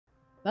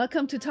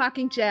Welcome to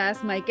Talking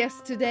Jazz. My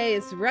guest today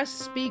is Russ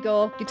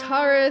Spiegel,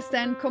 guitarist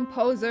and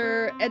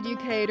composer,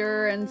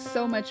 educator, and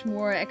so much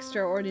more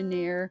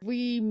extraordinaire.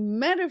 We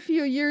met a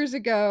few years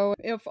ago,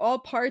 of all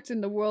parts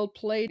in the world,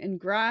 played in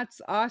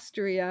Graz,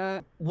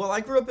 Austria. Well, I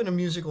grew up in a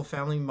musical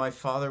family. My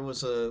father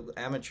was an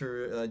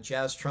amateur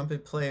jazz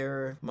trumpet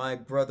player. My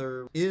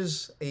brother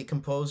is a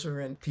composer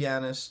and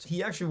pianist.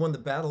 He actually won the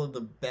Battle of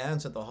the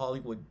Bands at the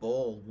Hollywood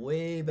Bowl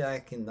way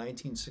back in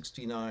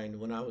 1969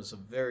 when I was a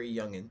very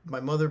youngin'. My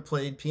mother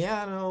played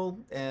piano,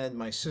 and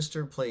my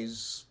sister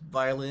plays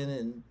violin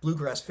and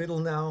bluegrass fiddle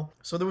now.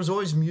 So there was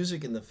always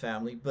music in the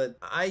family, but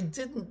I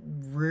didn't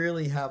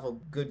really have a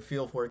good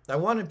feel for it. I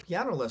wanted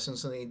piano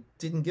lessons, and they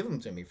didn't give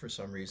them to me for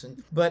some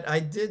reason. But I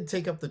did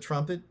take up the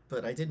trumpet,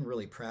 but I didn't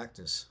really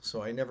practice,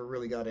 so I never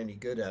really got any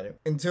good at it.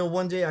 Until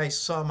one day I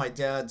saw my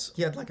dad's,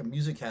 he had like a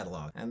music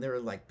catalog, and there were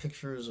like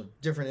pictures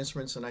of different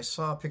instruments, and I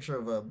saw a picture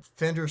of a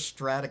Fender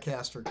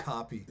Stratocaster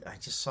copy. I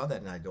just saw that,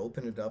 and I'd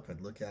open it up,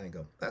 I'd look at it and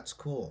go, that's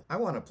cool. I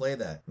want to play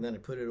that. And then I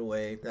put it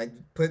away.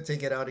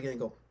 Take it out again and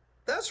go,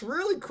 that's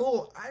really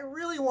cool. I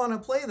really want to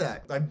play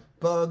that. I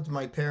bugged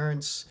my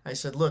parents. I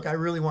said, look, I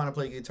really want to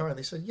play guitar. And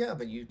they said, yeah,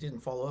 but you didn't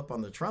follow up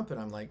on the trumpet.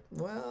 I'm like,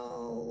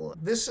 well,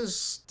 this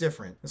is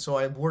different. And so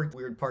I worked a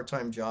weird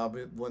part-time job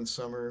one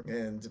summer.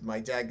 And my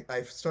dad,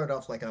 I started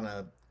off like on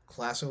a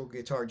classical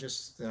guitar,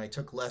 and I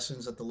took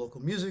lessons at the local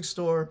music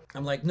store.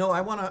 I'm like, no, I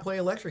want to play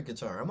electric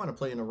guitar. I want to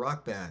play in a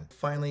rock band.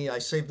 Finally, I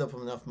saved up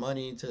enough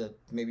money to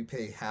maybe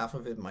pay half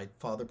of it. My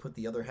father put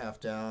the other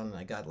half down, and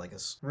I got like a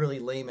really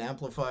lame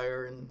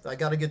amplifier, and I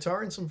got a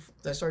guitar, and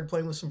I started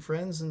playing with some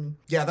friends, and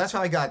yeah, that's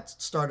how I got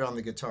started on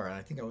the guitar. And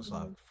I think I was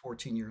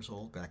 14 years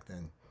old back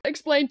then.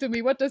 Explain to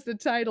me, what does the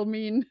title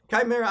mean?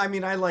 Chimera, I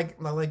mean, I like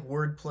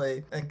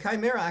wordplay. And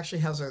chimera actually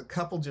has a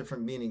couple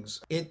different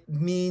meanings. It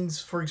means,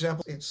 for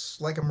example,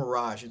 it's like a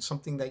mirage. It's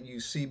something that you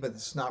see, but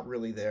it's not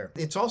really there.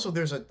 It's also,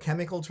 there's a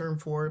chemical term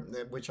for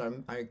it, which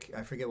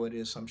I forget what it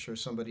is. I'm sure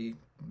somebody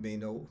may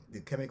know the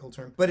chemical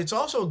term. But it's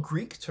also a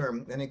Greek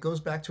term, and it goes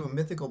back to a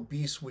mythical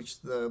beast,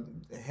 which the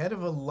head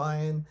of a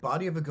lion,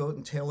 body of a goat,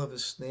 and tail of a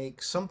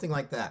snake, something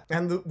like that.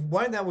 And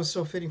why that was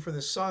so fitting for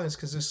this song is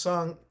because this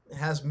song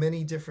has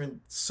many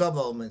different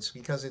sub-elements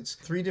because it's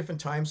 3 different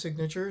time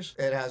signatures.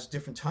 It has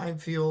different time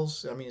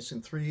feels. I mean, it's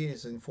in 3,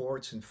 it's in 4,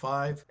 it's in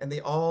 5, and they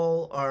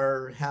all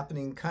are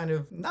happening kind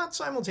of not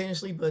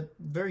simultaneously, but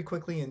very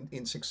quickly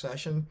in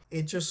succession.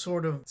 It just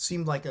sort of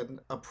seemed like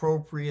an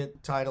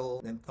appropriate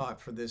title and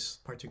thought for this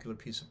particular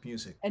piece of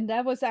music. And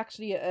that was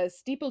actually a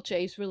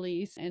steeplechase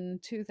release in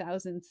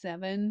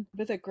 2007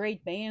 with a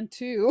great band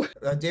too.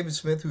 David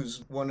Smith,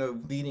 who's one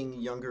of leading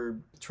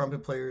younger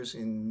trumpet players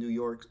in New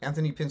York,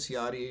 Anthony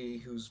Pinciotti,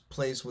 who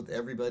plays with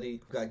everybody.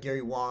 We've got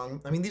Gary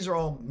Wong. I mean, these are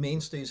all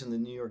mainstays in the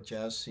New York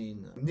jazz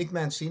scene. Nick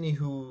Mancini,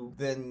 who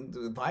then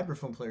the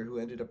vibraphone player who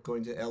ended up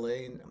going to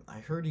LA, and I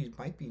heard he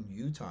might be in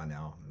Utah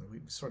now. We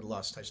sort of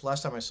lost touch.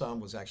 Last time I saw him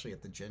was actually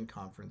at the Gen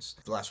Conference,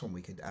 the last one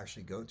we could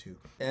actually go to.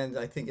 And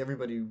I think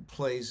everybody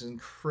plays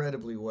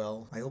incredibly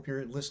well. I hope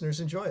your listeners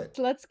enjoy it.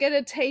 Let's get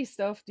a taste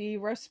of the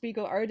Russ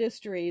Spiegel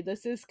artistry.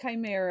 This is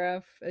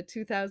Chimera, a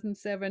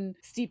 2007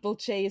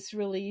 steeplechase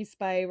release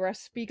by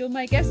Russ Spiegel,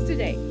 my guest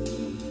today.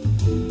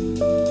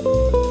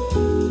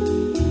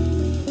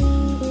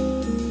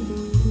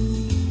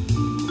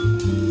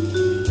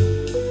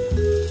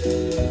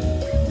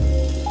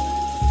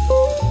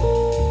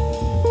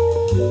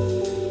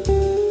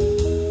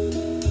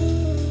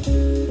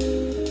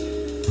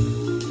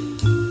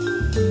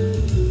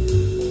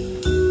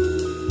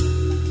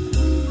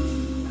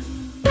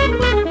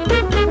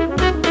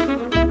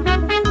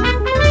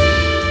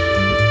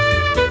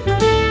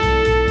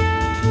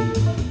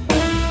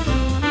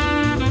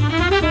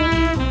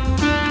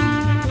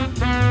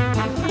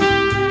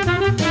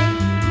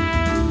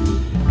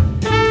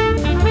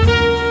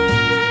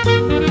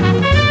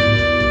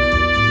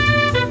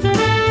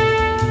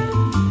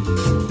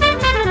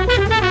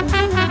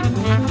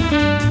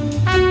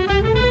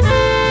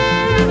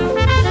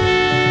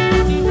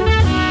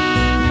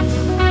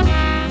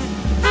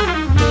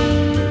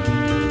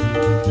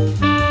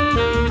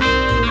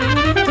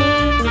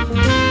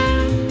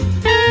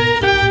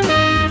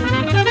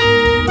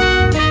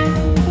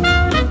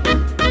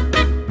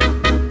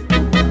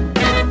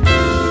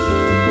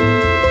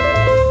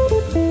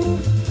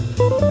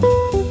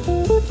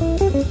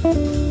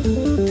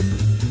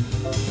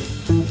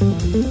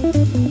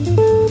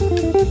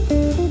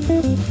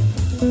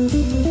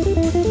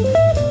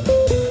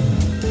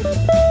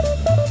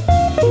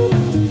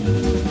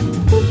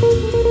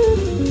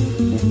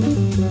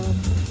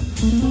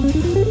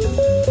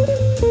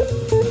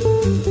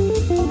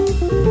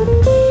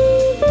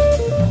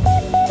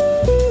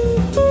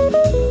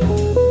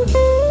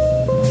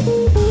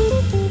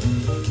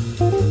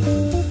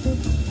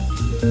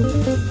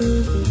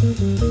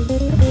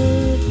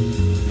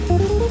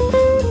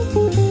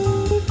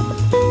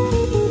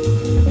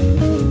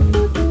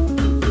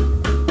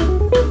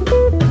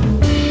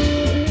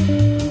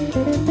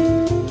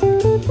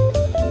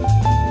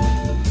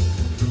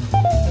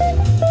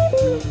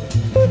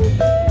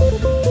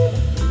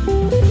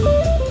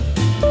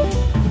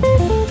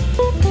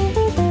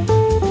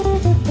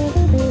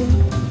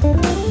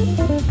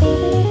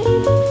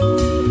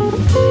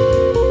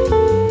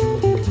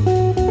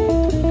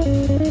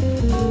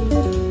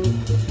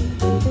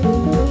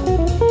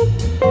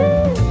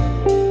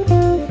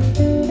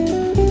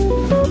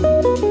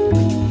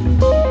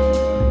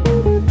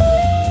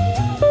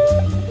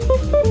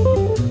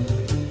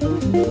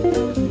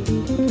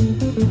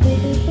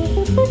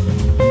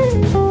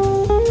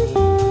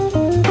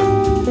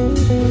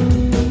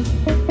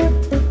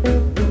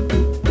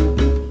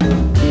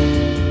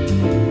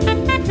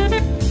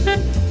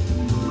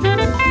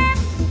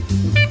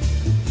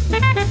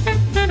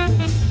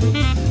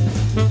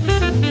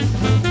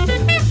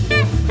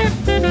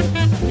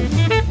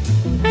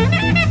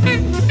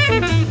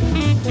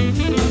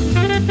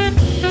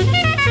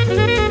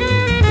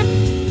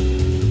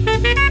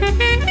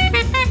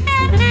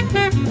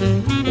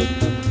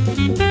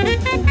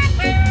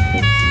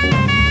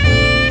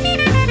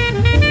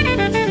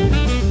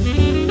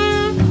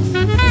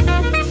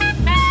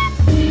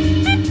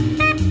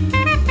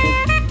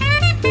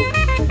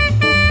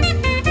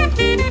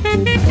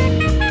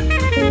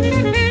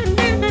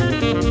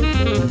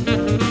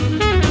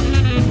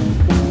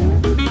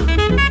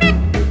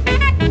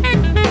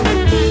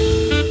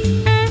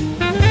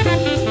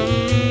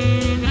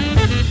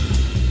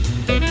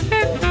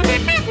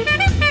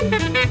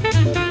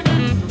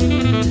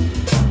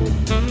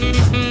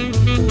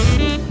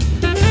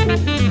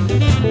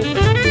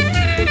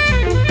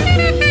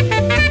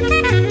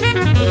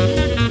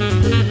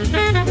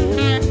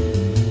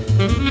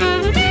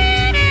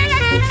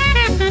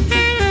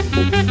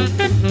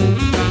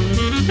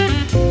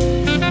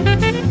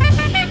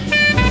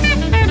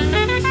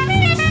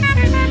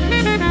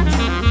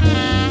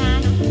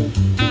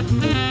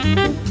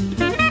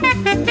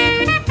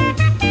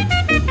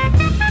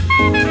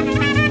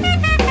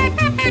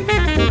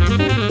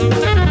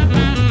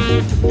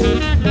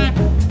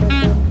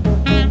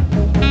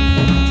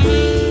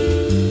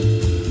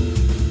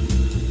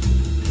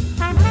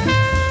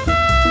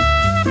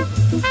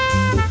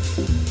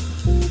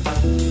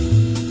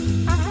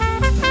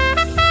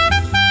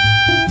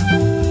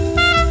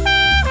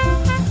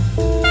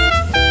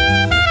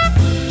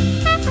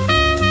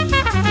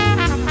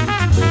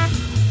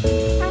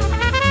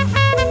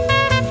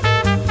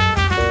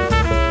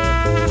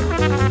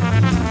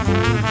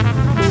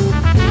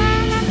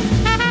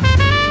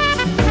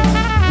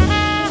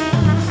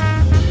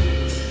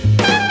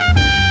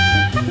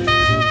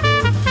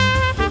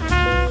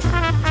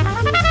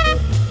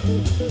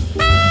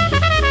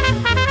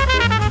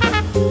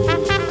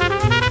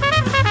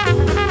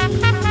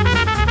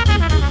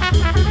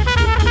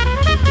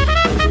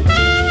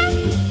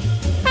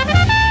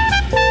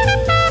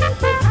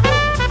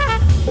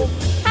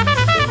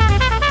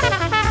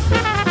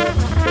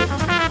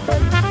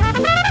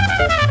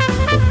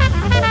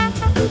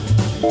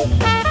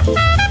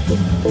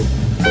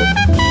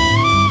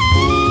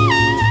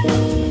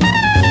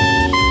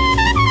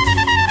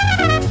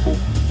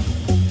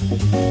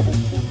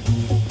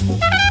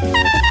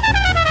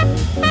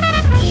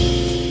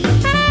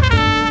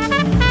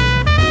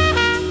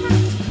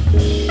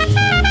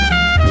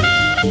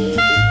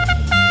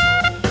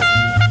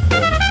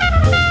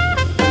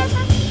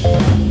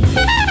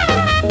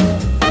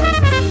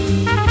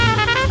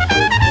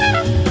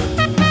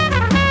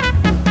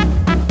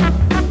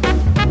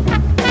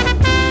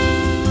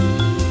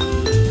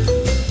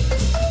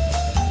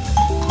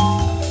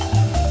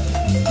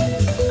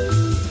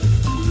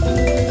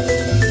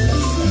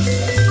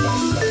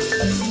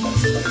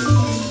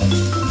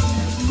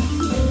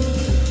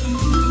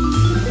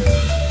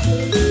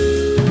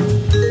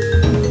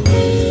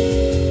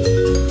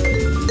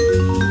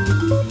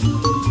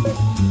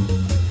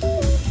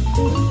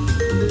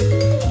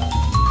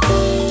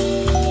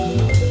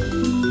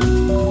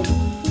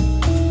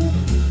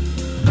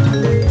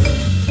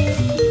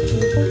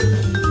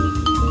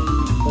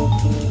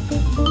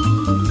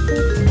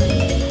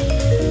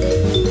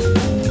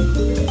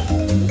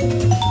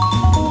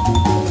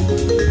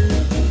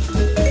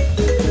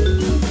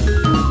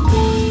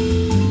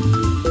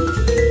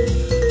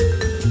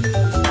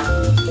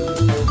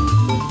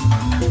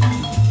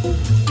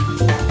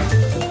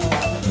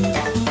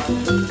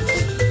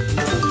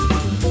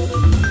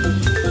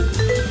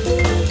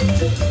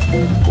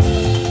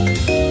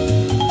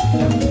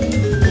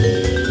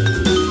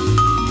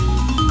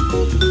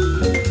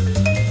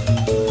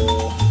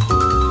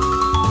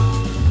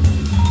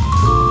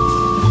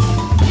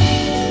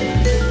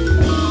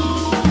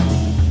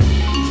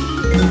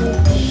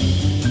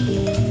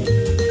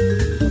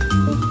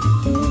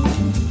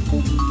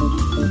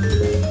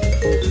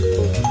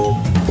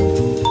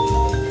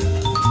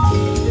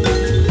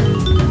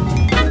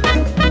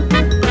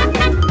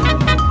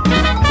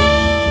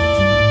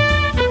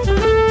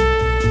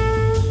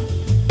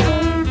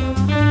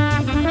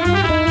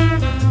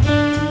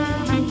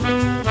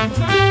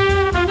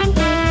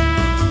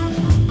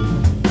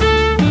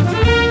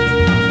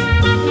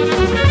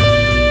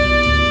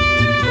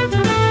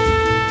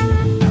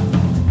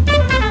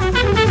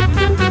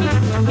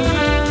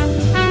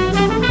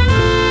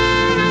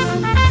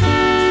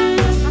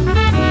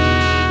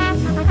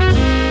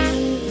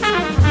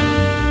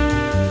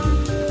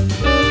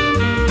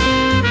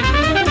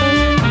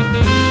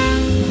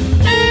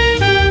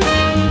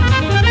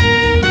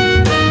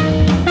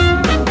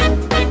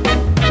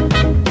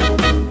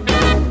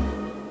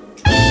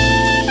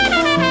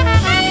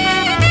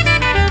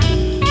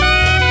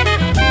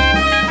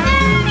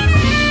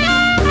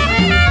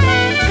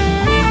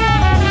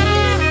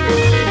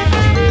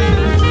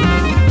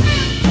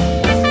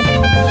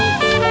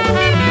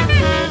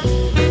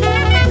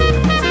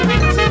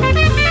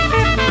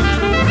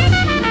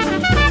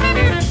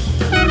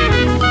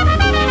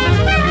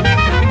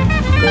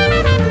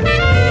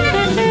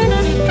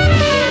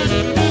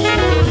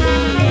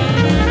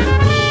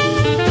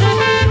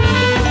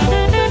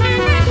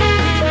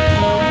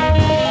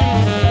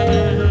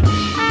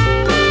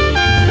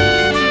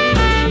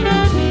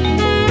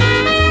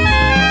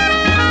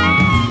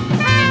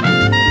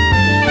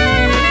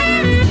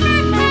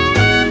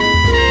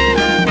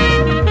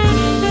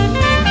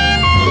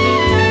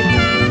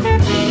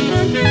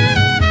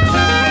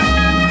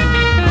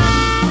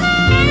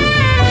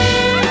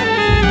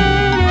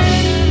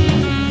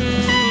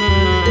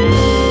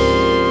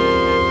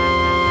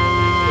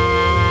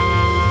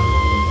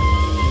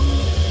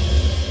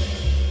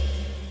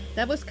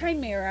 That was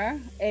Chimera,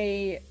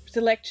 a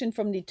selection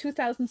from the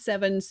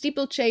 2007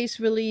 Steeplechase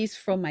release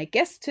from my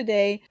guest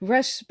today,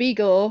 Russ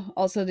Spiegel,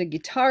 also the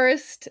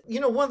guitarist. You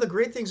know, one of the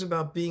great things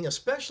about being,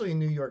 especially in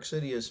New York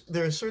City, is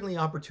there are certainly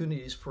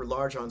opportunities for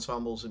large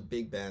ensembles and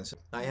big bands.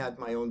 I had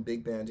my own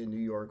big band in New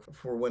York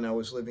for when I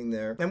was living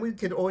there, and we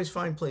could always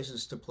find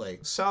places to play.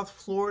 South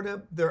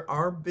Florida, there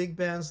are big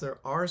bands, there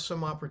are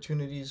some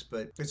opportunities,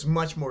 but it's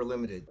much more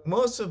limited.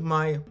 Most of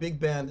my big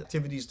band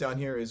activities down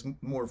here is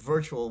more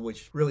virtual,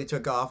 which really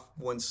took off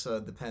once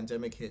the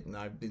pandemic hit, and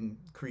I've been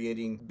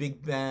creating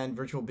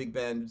virtual big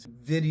band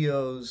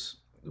videos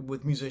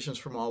with musicians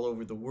from all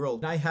over the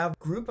world. I have a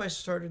group I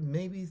started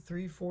maybe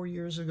 3-4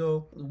 years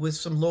ago with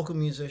some local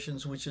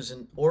musicians, which is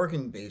an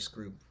organ-based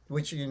group,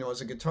 which, you know,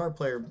 as a guitar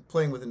player,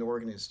 playing with an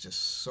organ is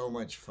just so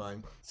much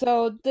fun.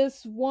 So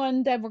this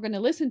one that we're going to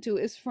listen to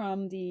is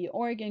from the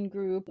organ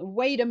group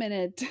Wait a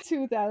Minute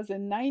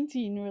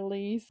 2019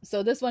 release.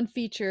 So this one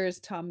features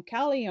Tom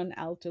Kelly on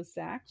alto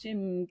sax,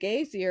 Jim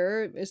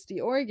Gazier is the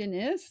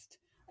organist,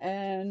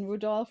 and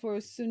Rodolfo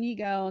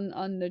Zuniga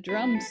on the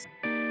drums.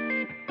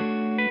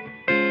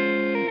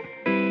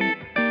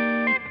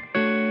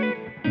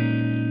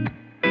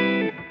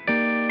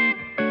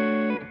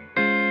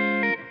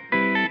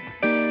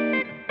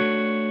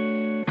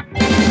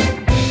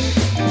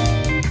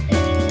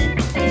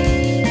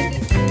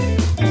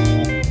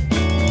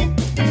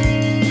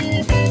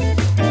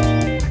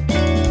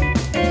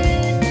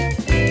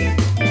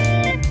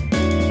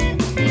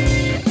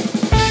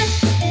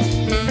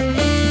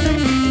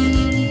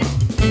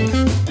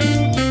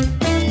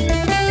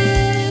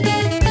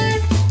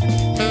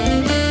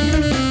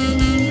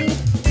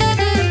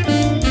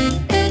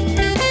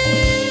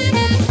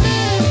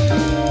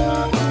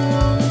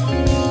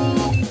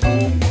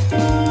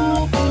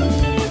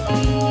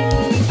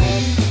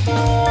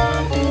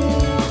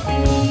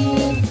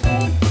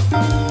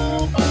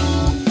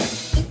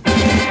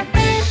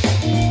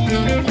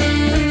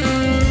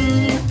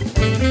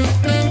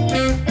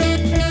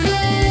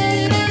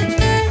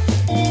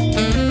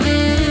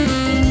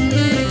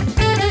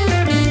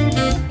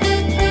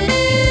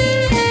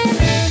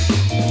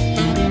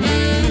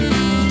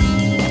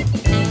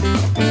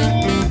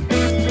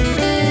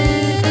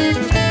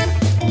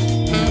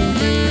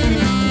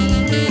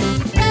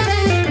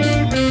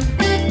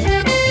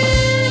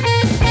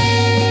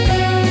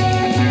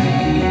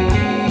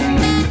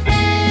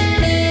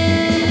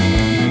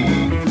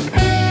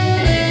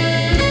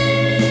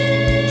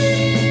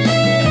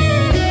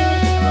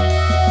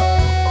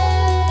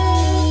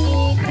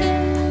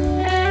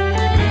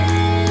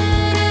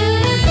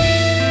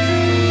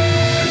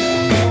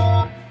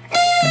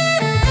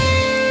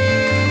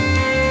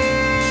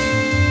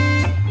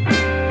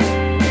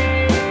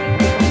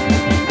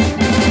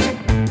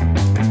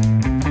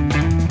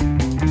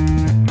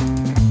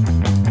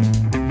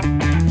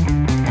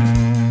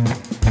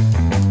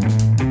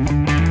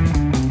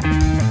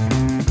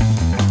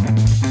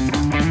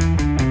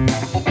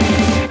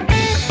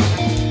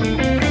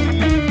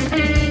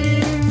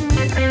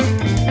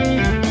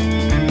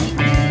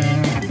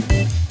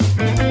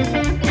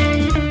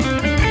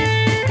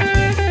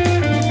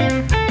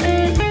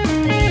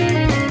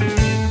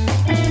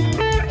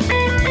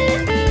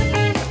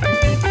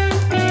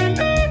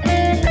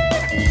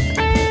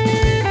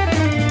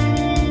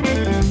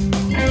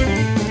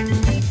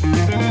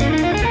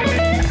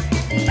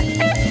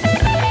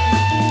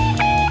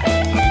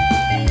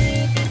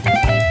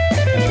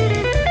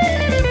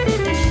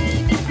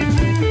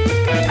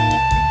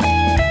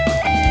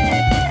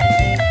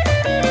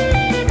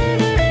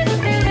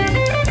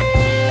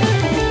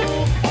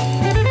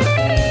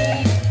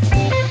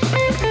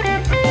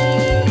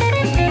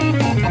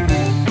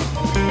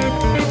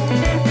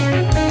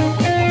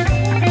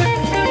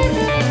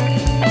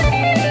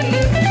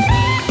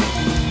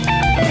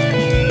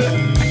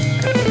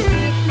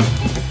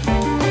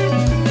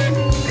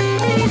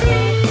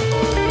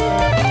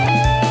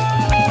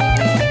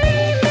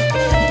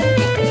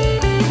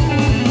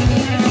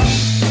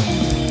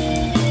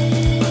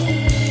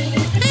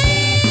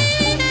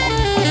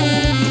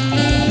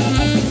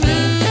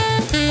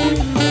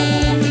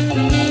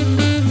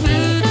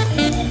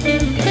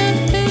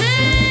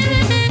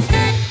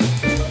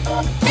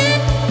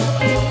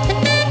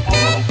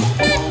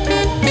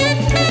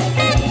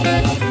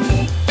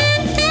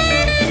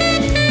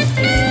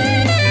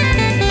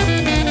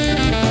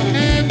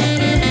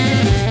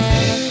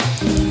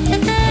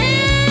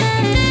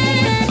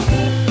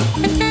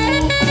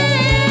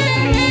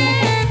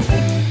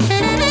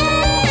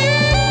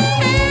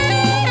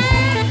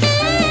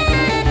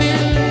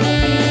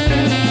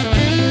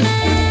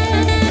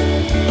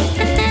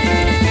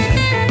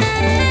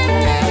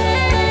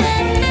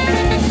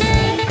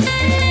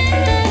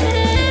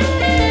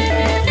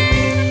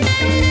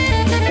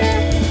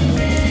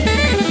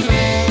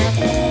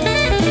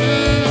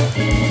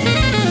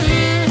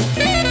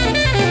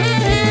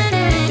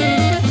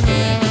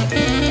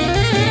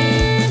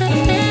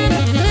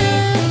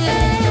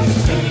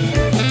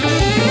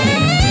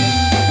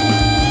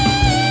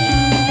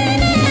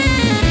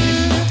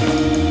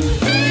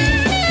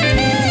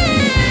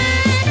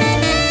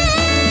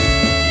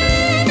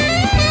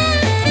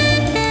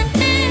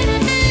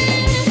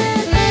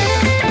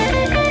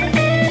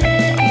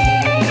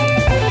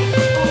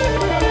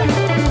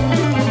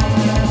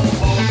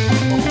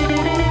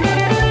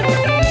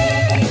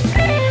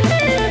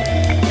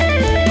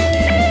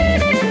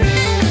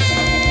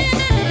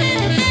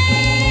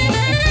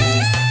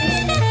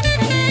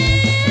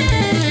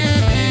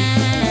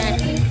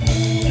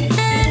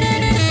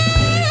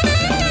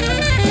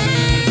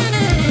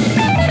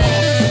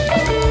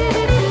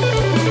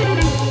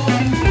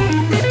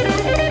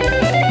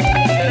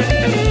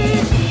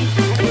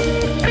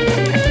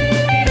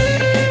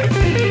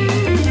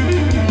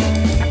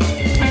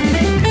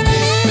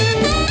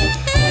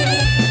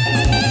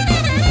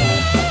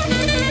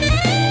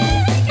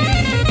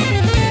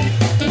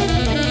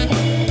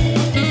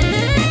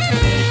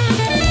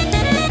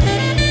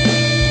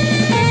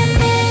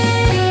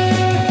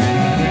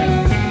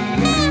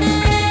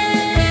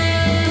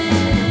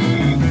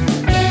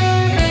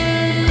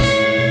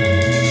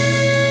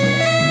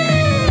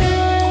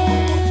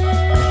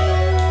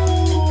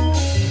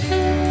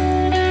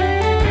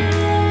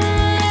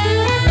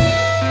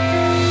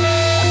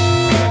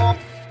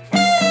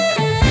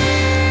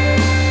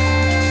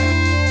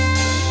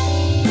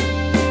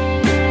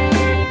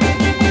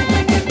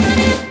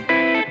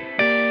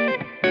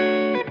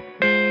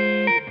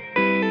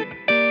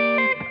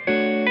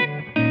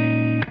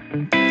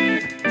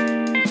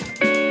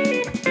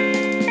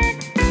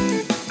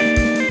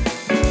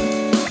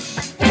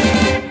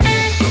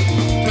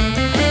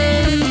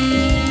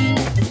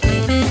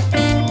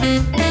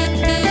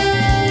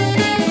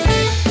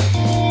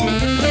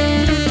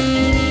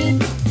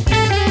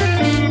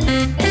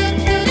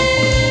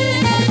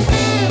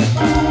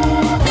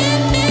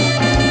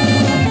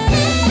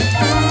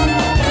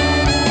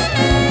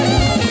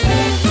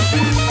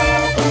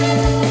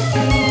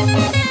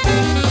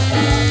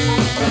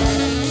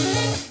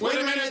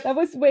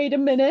 Wait a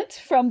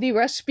Minute from the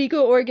Russ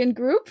Spiegel organ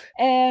group.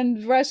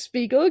 And Russ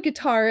Spiegel,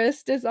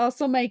 guitarist, is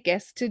also my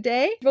guest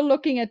today. We're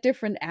looking at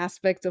different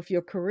aspects of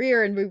your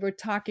career, and we were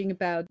talking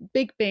about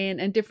big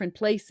band and different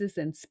places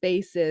and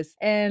spaces.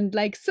 And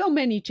like so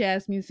many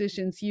jazz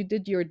musicians, you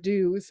did your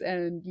dues,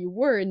 and you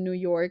were in New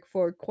York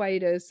for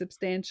quite a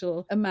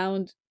substantial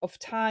amount of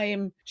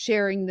time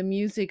sharing the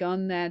music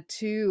on that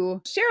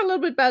too. Share a little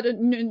bit about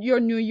your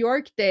New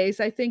York days.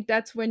 I think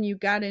that's when you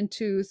got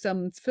into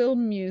some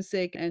film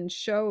music and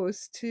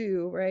shows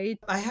too, right?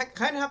 I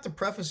kind of have to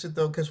preface it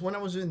though, because when I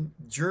was in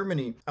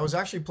Germany, I was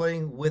actually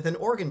playing with an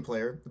organ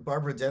player,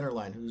 Barbara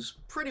Dennerlein, who's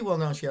pretty well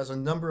known. She has a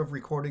number of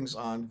recordings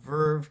on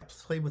Verve. I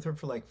played with her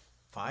for like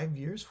 4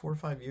 or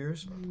 5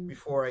 years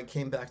before I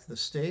came back to the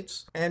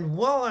States. And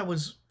while I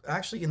was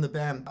actually in the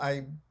band,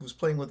 I was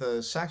playing with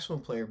a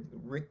saxophone player,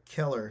 Rick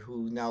Keller,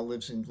 who now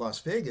lives in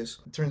Las Vegas.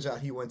 It turns out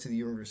he went to the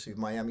University of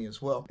Miami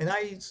as well. And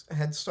I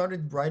had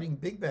started writing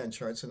big band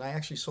charts, and I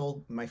actually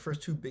sold my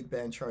first 2 big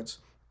band charts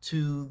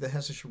to the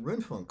Hessische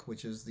Rundfunk,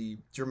 which is the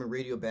German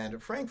radio band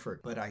of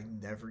Frankfurt, but I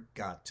never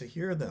got to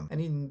hear them.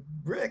 And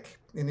Rick,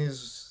 in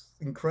his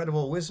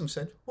incredible wisdom,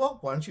 said, well,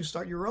 why don't you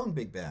start your own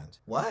big band?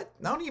 What?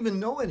 I don't even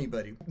know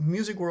anybody.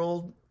 Music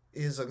world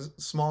is a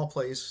small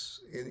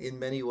place in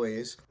many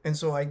ways. And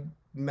so I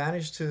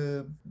managed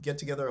to get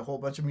together a whole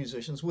bunch of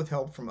musicians with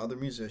help from other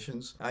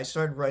musicians. I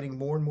started writing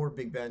more and more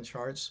big band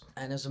charts.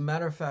 And as a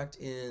matter of fact,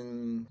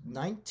 in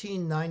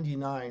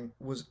 1999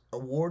 was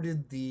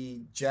awarded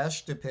the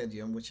Jazz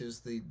Stipendium, which is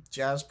the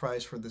jazz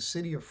prize for the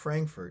city of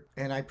Frankfurt.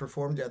 And I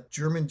performed at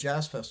German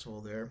Jazz Festival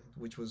there,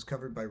 which was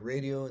covered by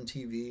radio and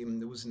TV.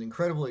 And it was an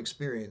incredible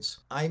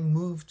experience. I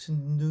moved to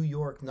New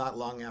York not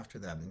long after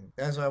that. And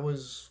as I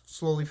was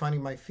slowly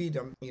finding my feet,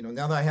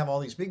 now that I have all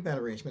these big band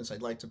arrangements,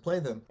 I'd like to play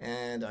them.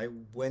 And I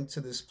went to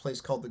this place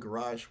called The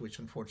Garage, which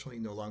unfortunately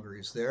no longer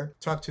is there.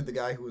 Talked to the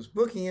guy who was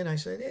booking it. I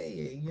said,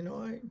 hey,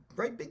 I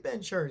write big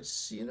band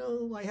charts.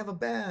 I have a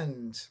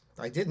band.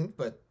 I didn't,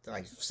 but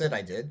I said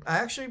I did.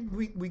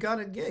 We got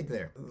a gig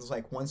there. It was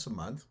like once a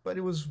month, but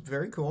it was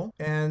very cool.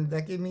 And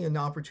that gave me an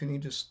opportunity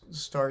to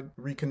start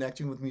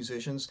reconnecting with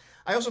musicians.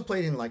 I also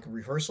played in like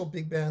rehearsal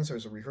big bands. There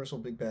was a rehearsal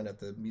big band at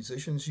the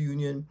Musicians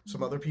Union.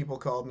 Some other people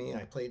called me.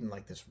 I played in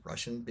like this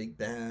Russian big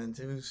band.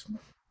 It was...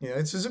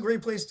 it's just a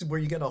great place where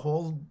you get a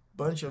whole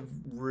bunch of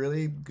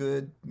really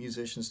good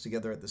musicians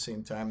together at the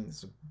same time.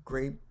 It's a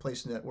great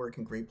place to network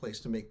and great place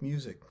to make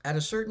music. At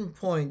a certain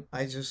point,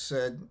 I just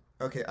said,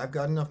 okay, I've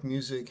got enough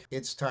music.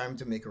 It's time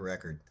to make a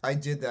record. I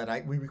did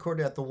that. We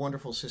recorded at the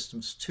Wonderful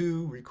Systems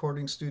 2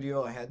 recording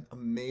studio. I had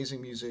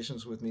amazing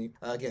musicians with me.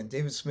 Again,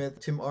 David Smith,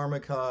 Tim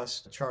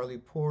Armacost, Charlie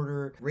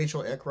Porter,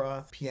 Rachel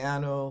Eckroth,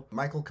 piano,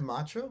 Michael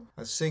Camacho,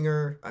 a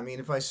singer. I mean,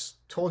 if I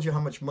told you how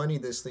much money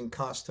this thing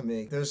cost to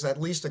make, there's at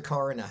least a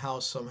car and a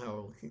house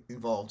somehow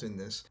involved in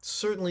this.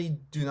 Certainly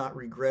do not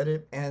regret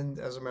it. And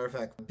as a matter of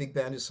fact, big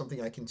band is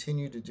something I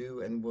continue to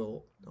do and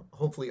will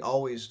hopefully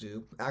always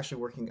do.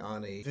 Actually working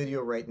on a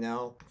video right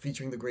now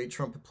featuring the great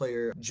trumpet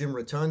player Jim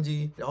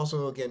Rotundi. It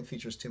also again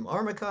features Tim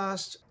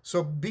Armacost.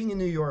 So being in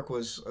New York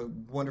was a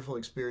wonderful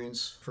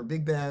experience for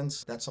big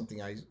bands. That's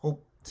something I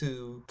hope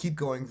to keep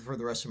going for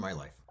the rest of my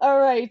life. All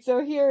right,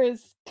 so here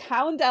is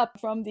Count Up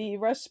from the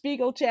Russ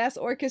Spiegel Jazz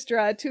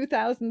Orchestra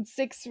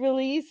 2006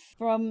 release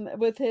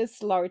with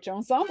his large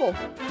ensemble.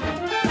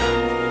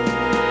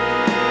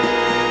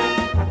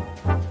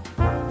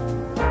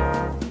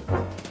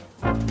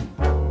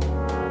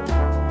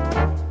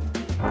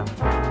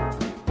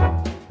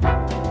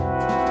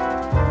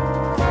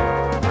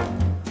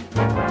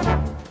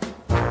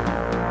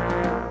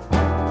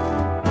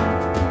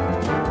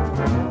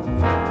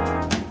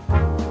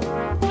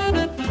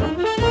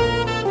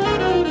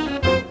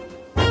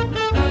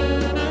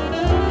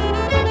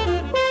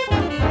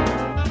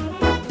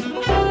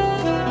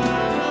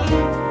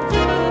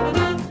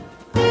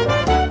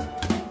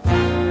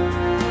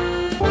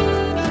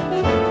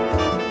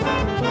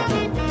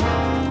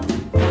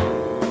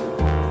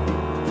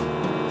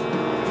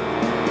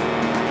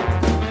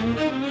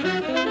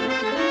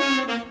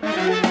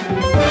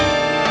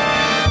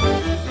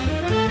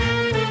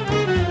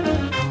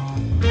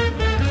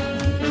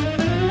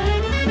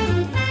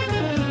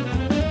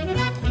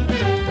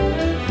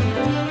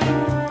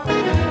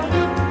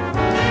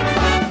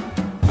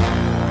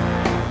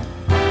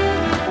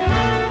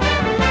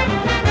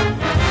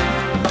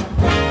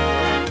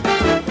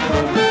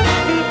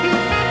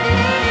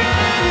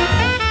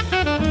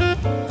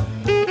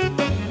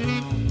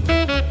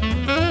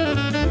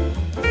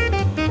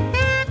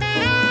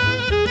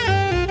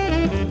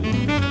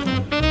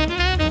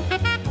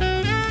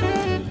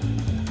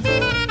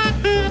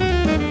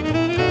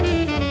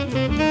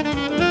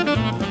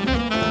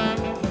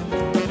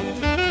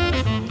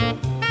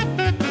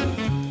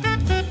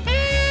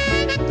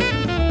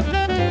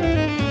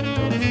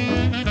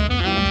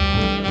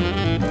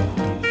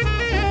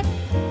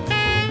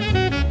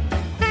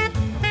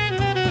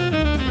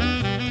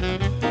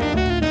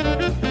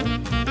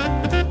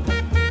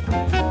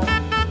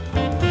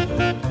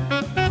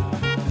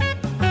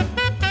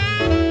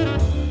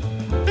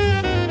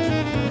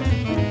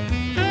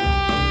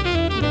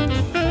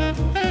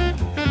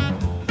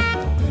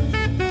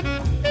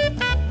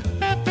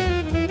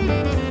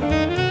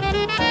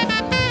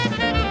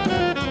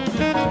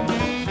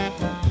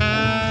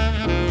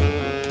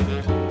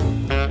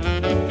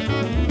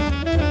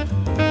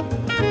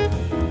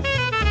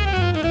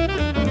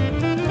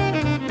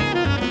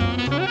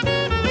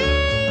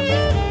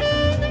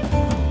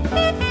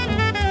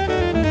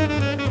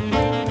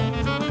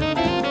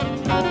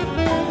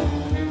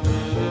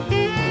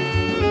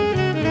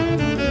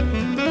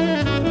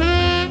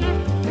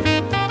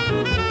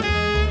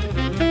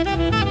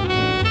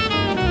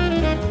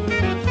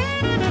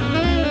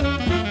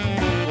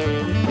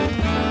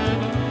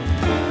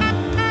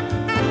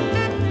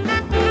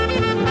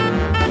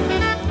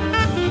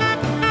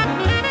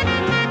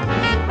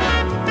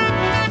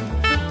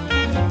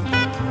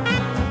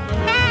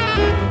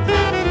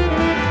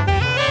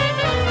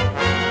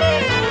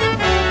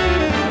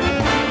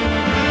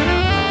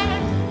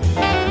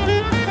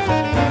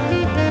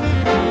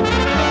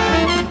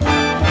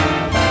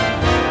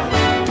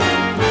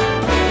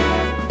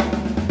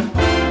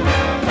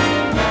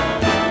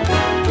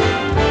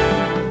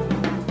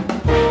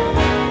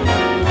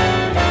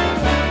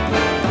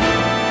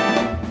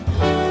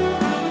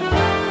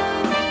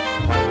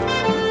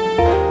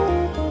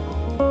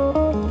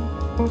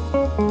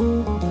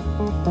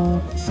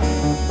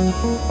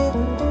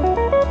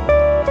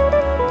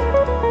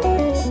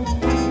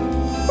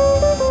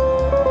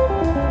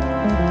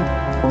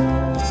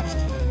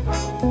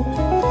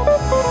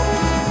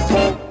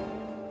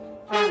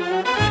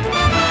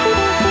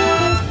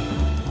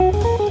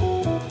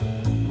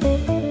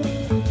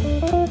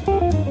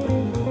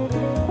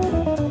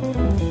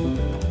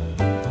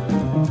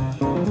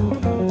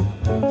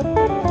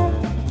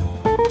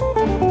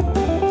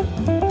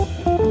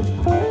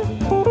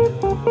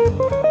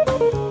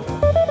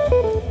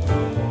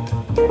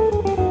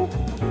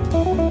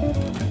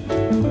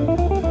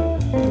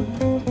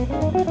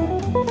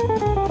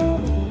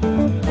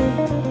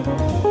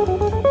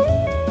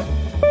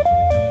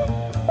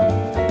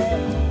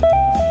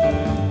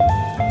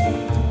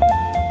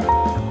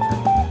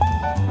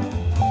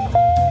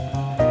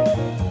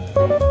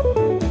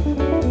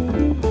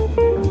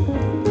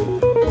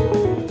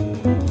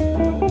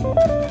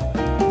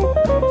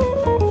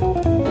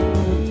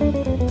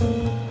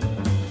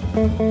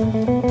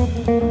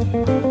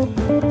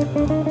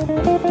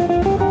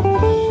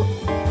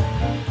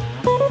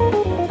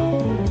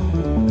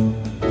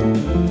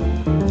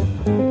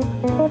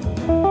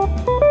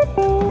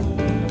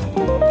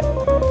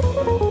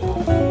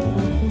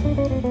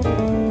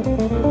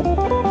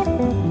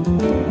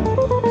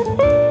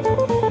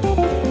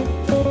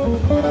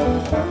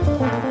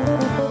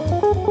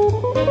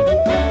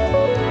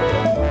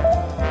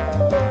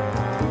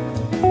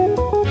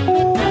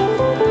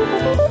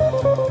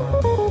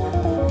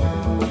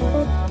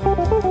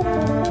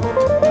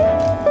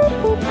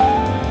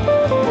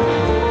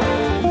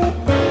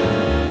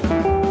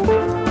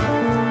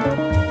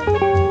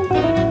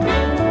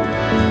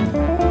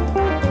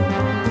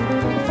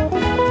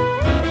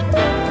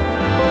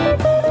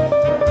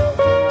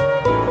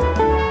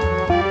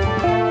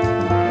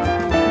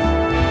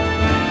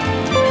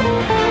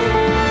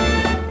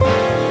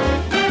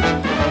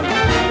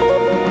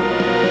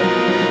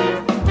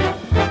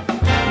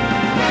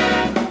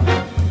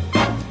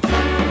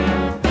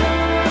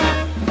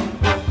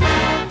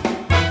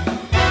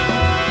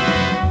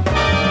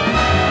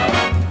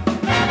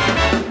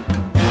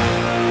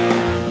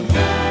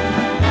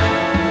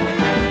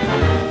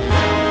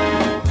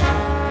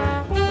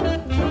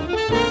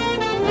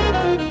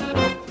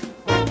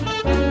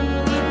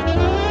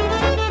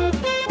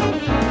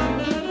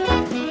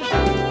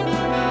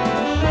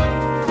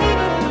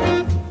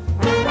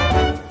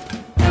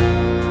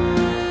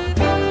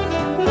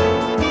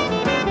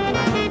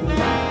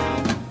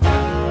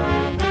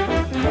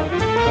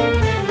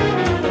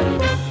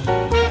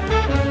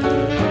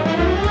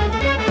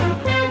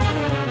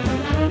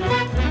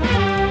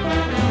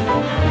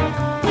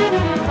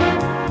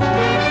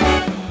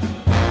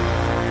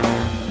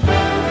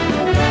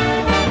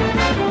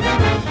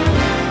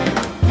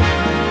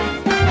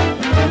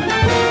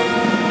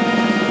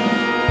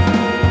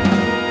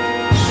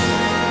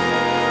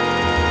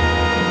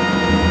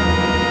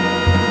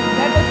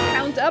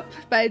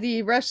 By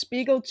the Russ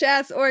Spiegel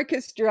Jazz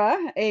Orchestra,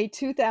 a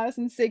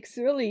 2006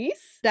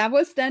 release. That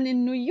was done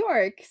in New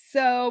York.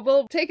 So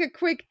we'll take a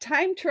quick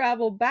time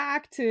travel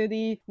back to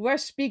the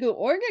Russ Spiegel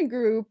organ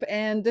group,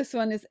 and this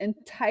one is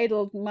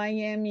entitled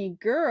Miami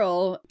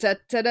Girl. Da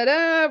da da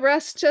da,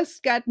 Russ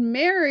just got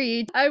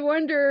married. I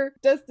wonder,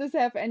 does this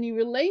have any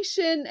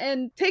relation?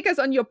 And take us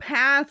on your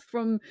path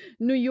from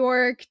New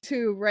York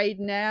to right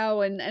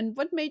now, and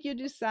what made you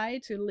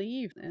decide to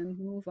leave and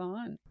move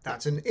on?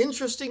 That's an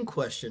interesting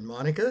question,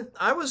 Monica.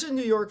 I was in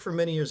New York for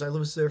many years. I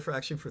was there for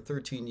actually for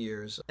 13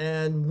 years.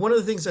 And one of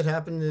the things that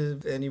happened,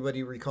 if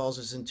anybody recalls,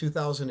 is in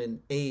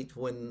 2008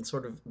 when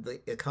sort of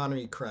the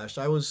economy crashed.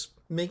 I was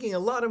making a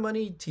lot of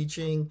money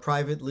teaching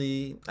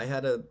privately. I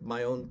had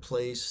my own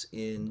place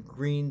in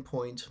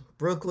Greenpoint,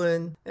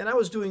 Brooklyn, and I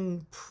was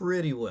doing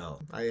pretty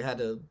well. I had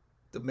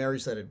the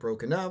marriage that had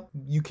broken up.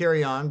 You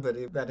carry on,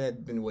 but that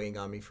had been weighing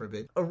on me for a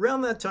bit.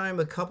 Around that time,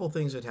 a couple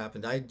things had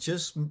happened. I had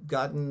just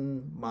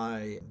gotten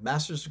my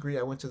master's degree.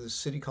 I went to the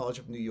City College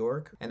of New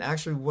York, and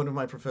actually one of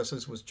my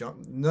professors was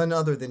none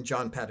other than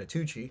John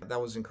Patitucci.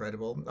 That was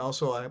incredible.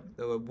 Also,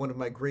 one of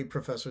my great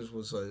professors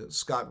was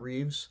Scott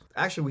Reeves.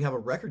 Actually, we have a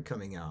record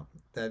coming out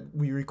that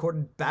we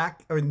recorded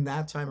back in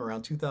that time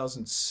around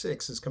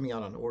 2006 is coming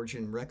out on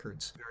Origin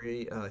Records.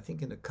 I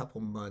think in a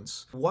couple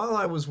months. While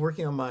I was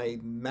working on my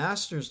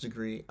master's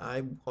degree,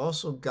 I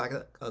also got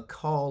a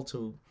call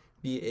to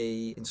be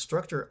a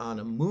instructor on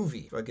a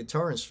movie, a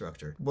guitar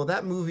instructor. Well,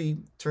 that movie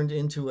turned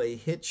into a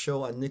hit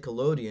show on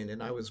Nickelodeon,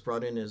 and I was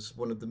brought in as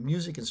one of the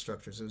music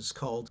instructors. It was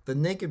called The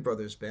Naked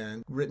Brothers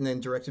Band, written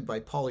and directed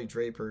by Polly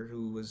Draper,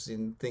 who was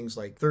in things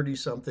like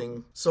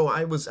 30-something. So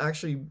I was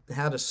actually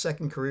had a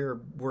second career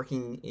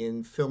working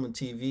in film and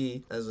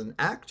TV as an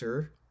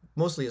actor,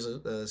 mostly as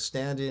a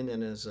stand-in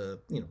and as a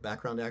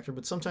background actor,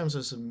 but sometimes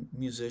as a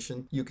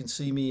musician. You can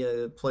see me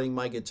playing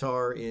my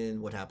guitar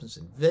in What Happens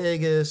in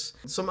Vegas,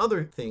 and some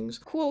other things.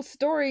 Cool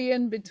story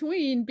in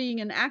between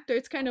being an actor.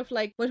 It's kind of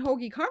like what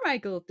Hoagy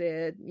Carmichael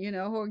did.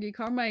 Hoagy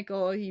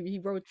Carmichael, he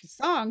wrote the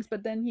songs,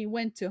 but then he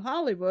went to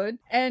Hollywood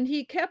and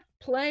he kept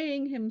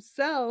playing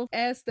himself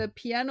as the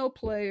piano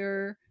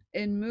player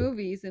in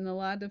movies, in a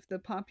lot of the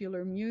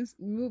popular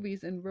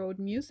movies, and wrote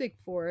music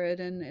for it.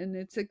 And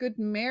it's a good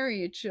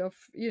marriage of,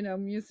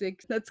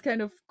 music. That's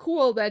kind of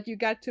cool that you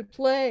got to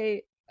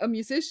play a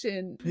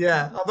musician.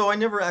 Yeah, although I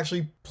never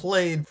actually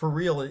played for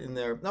real in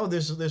there. No,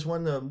 there's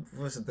one.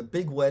 Was it The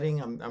Big Wedding?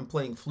 I'm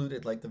playing flute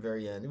at like the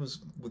very end. It was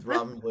with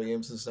Robin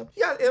Williams and stuff.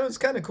 Yeah, it was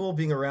kind of cool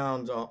being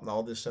around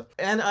all this stuff.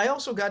 And I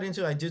also got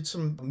into. I did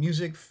some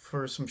music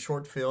for some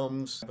short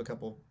films. I have a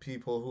couple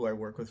people who I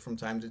work with from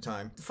time to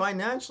time.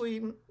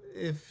 Financially,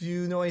 if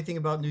you know anything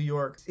about New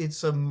York,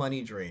 it's a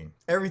money drain.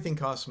 Everything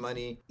costs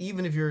money.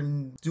 Even if you're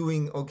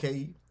doing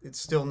okay, it's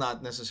still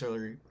not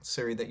necessarily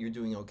that you're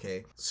doing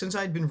okay. Since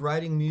I'd been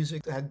writing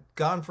music, I had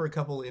gone for a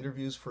couple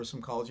interviews for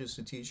some colleges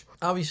to teach.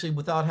 Obviously,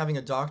 without having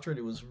a doctorate,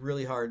 it was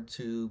really hard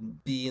to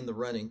be in the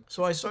running.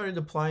 So I started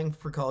applying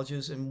for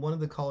colleges, and one of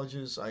the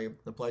colleges I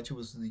applied to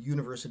was the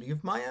University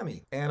of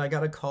Miami. And I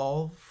got a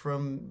call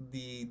from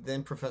the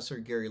then professor,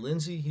 Gary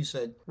Lindsay. He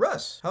said,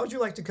 "Russ, how would you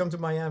like to come to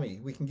Miami?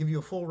 We can give you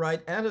a full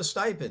ride and a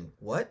stipend."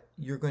 What?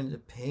 You're going to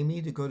pay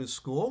me to go to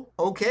school?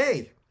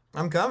 Okay.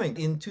 I'm coming.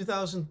 In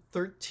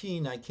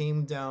 2013, I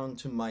came down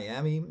to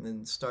Miami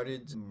and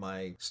started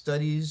my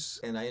studies,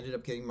 and I ended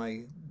up getting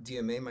my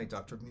DMA, my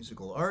Doctor of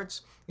Musical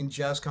Arts, in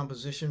jazz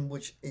composition,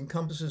 which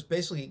encompasses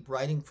basically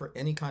writing for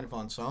any kind of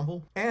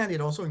ensemble, and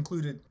it also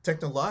included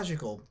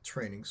technological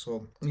training.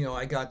 So,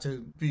 I got to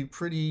be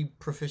pretty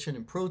proficient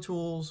in Pro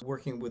Tools,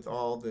 working with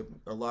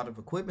a lot of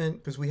equipment,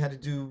 because we had to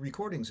do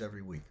recordings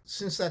every week.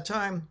 Since that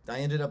time, I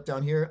ended up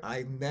down here.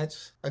 I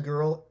met a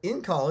girl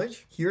in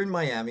college here in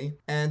Miami,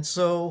 and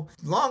so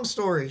long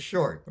story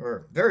short,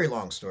 or very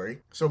long story.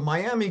 So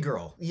Miami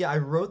Girl. Yeah, I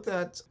wrote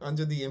that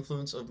under the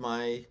influence of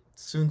my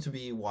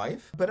soon-to-be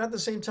wife. But at the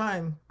same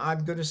time,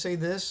 I'm going to say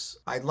this.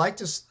 I'd like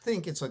to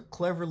think it's a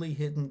cleverly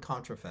hidden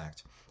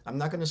contrafact. I'm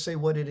not going to say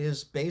what it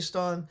is based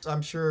on.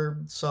 I'm sure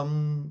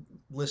some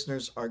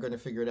listeners are going to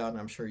figure it out, and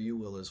I'm sure you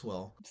will as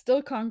well.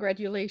 Still,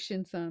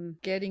 congratulations on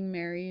getting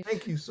married.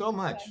 Thank you so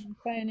much.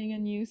 Finding a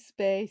new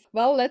space.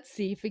 Well, let's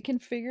see if we can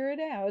figure it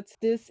out.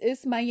 This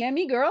is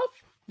Miami Girl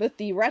with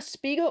the Russ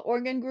Spiegel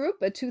Organ Group,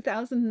 a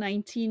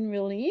 2019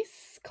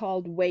 release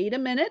called Wait a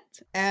Minute.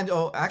 And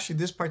actually,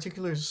 this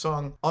particular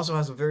song also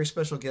has a very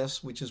special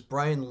guest, which is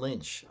Brian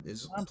Lynch,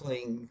 is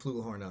playing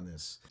flugelhorn on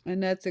this.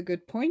 And that's a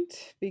good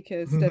point,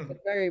 because that's a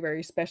very,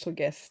 very special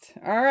guest.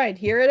 All right,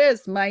 here it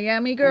is,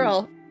 Miami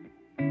Girl.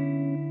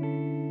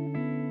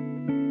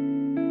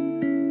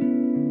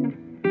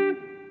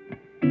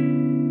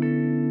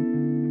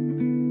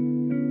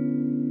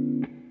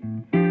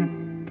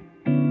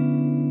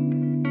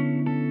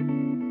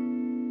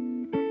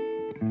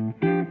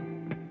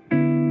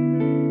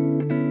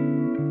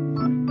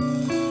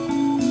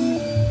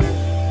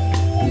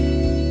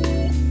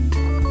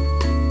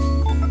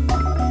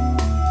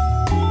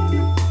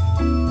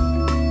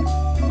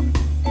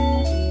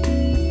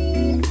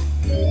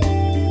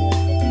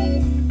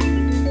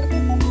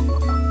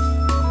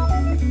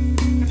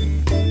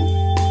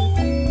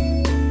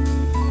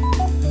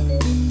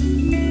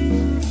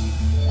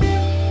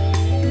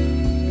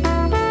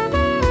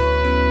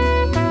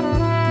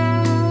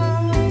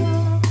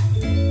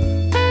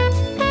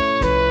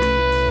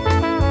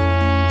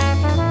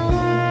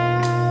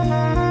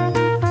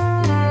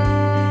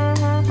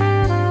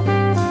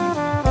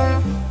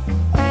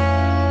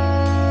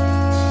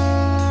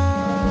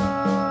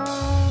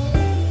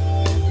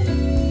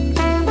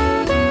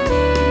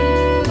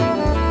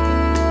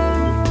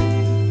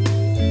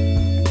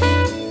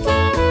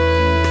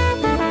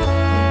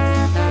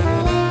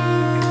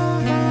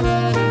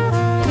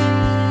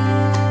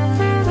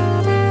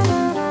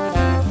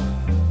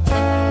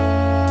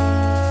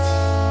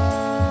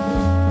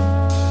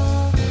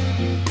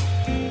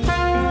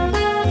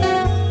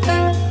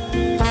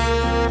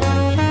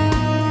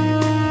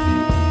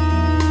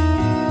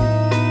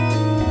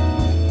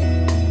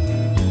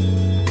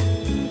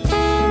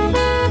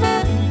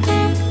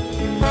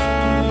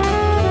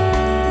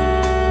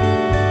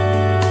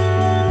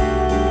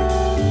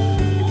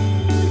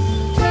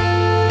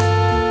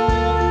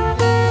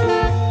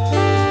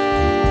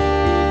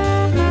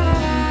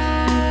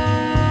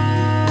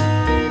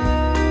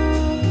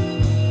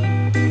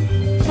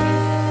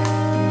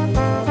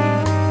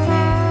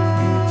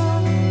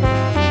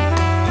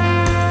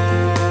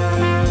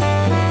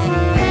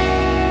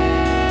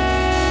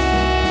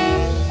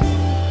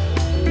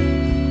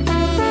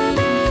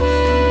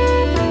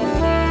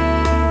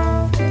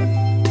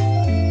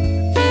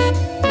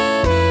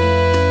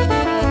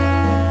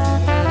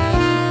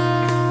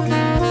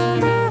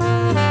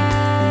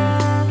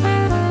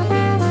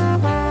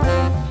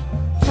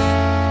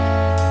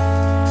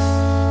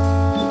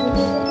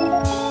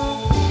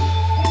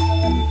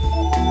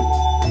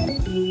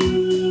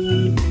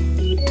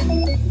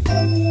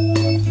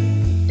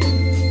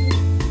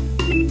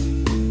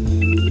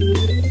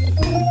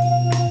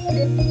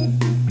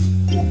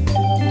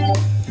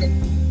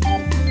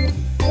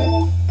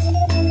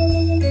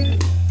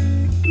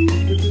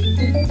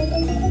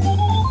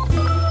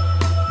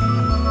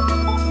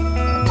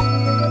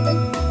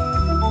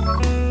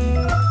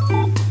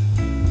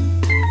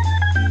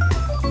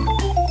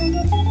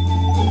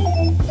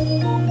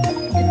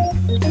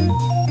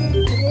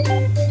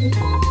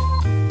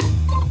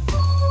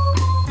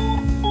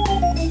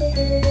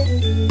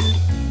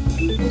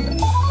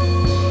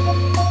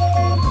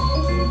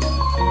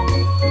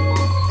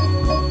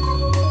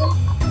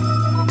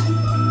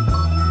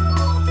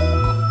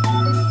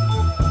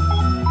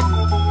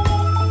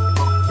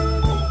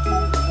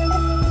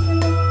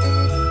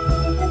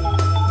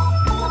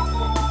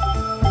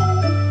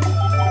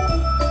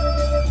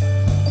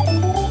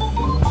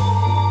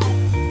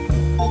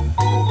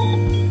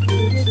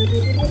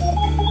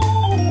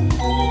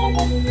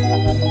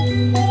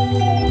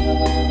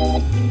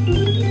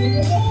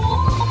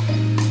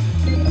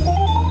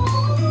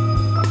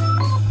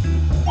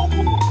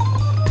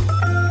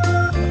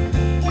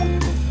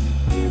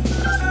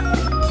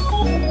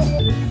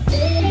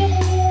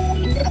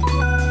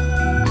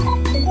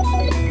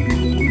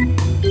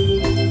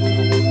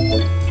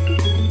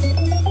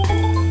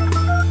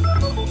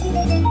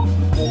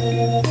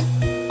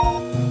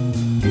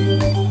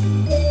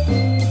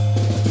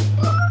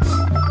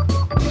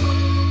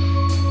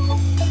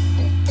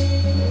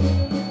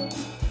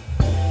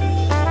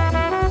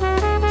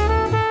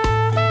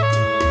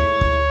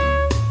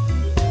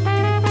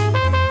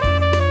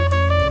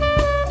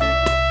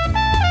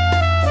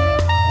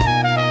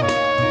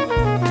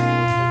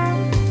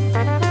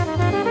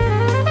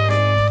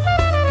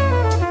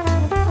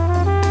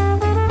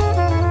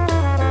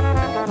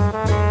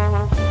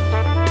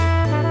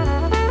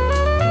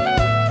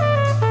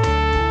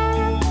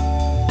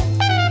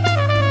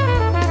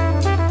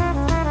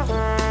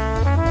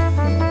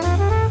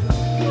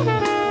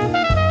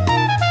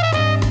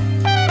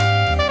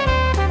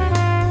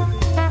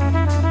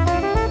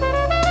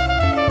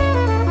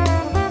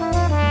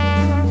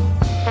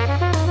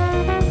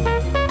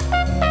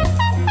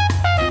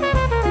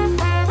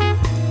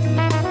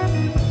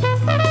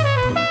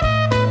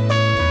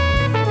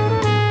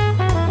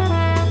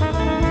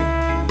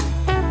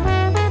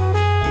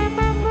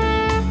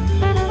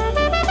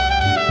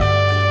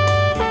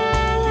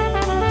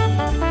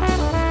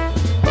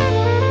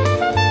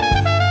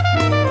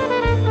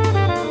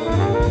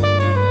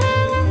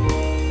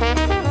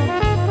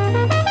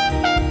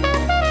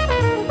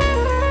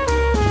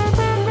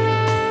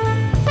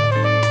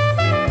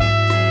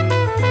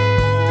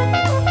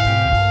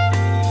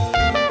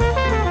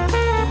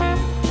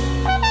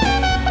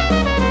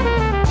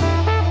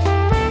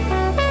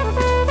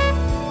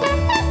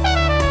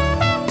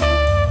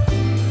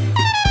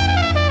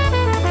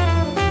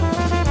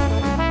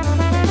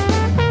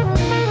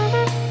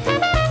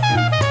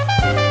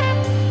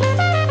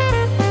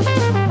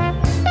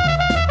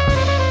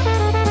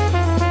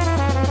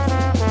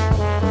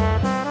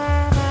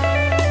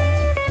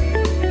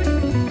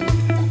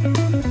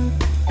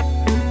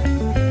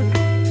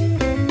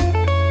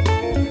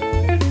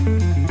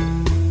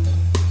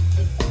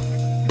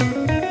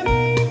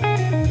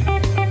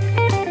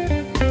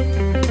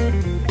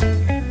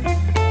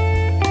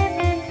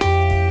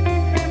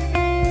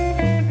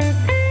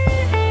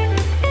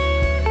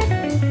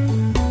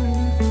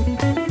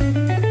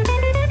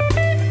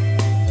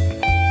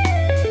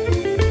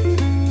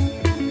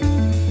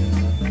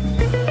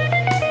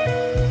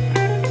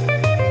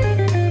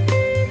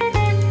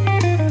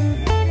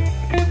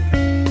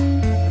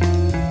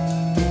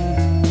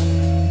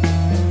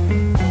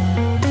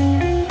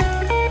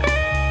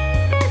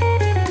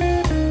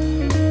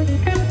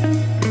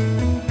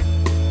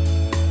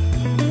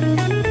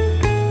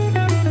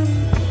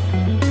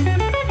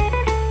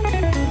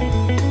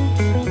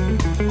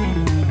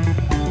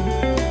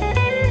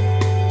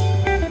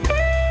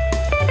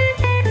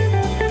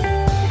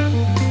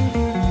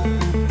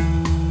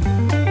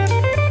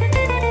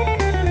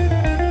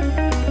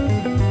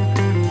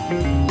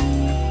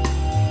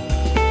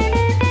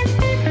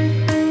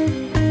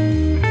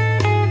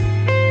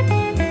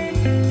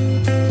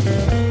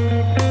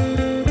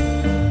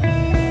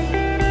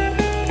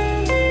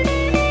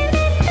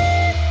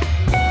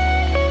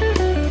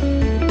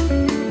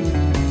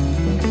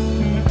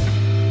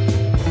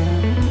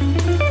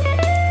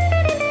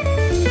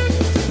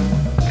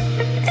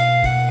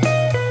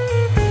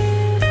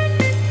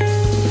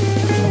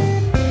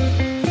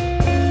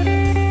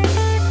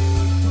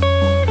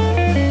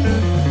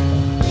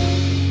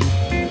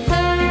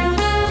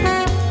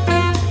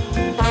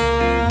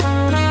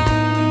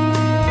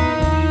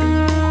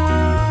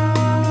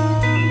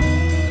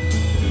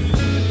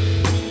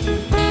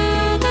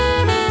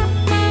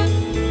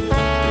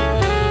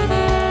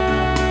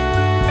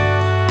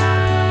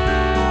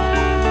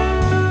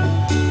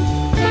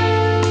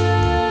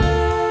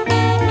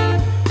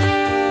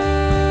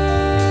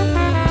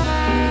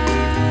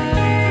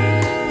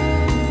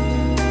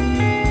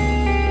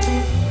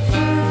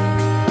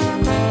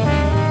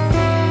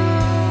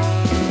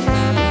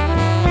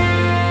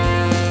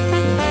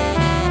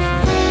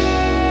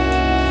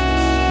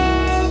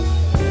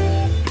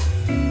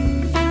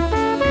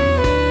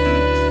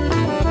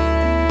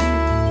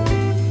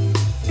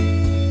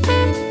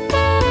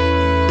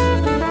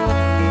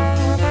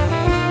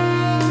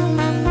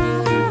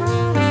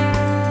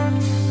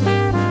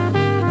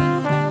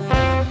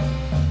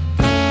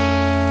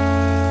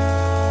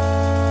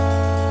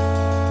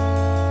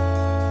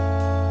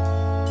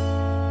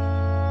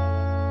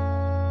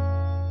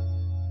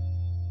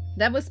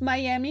 That was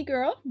Miami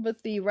Girl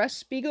with the Russ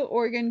Spiegel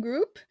organ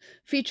group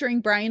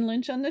featuring Brian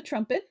Lynch on the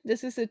trumpet.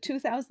 This is a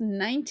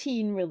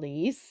 2019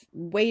 release.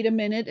 Wait a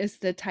Minute is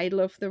the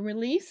title of the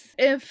release.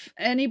 If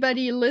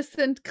anybody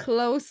listened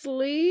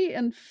closely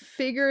and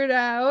figured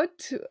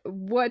out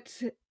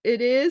what it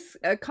is,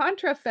 a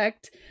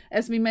contrafect,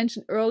 as we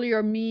mentioned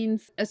earlier,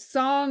 means a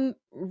song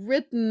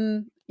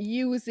written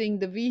using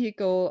the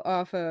vehicle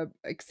of a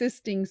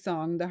existing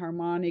song, the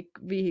harmonic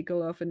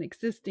vehicle of an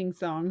existing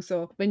song.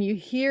 So when you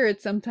hear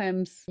it,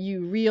 sometimes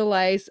you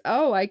realize,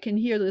 oh, I can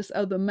hear this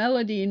other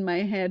melody in my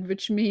head,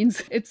 which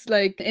means it's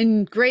like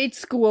in grade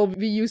school,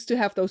 we used to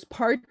have those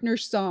partner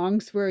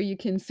songs where you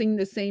can sing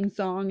the same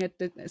song at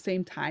the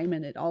same time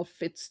and it all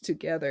fits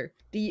together.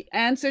 The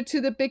answer to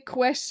the big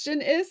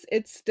question is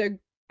it's the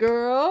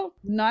girl,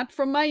 not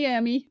from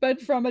Miami, but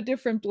from a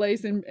different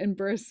place in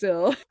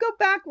Brazil. Go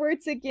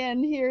backwards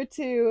again here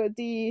to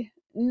the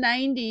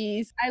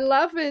 90s. I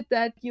love it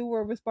that you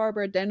were with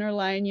Barbara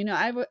Dennerlein. You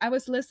know, I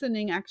was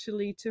listening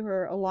actually to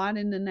her a lot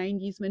in the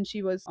 90s when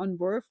she was on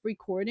Verve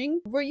recording.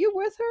 Were you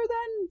with her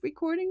then,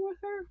 recording with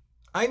her?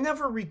 I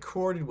never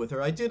recorded with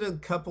her. I did a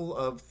couple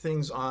of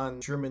things on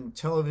German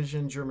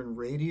television, German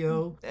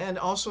radio, and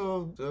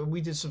also we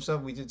did some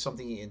stuff. We did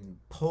something in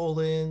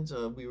Poland.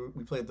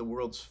 We played the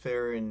World's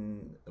Fair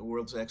and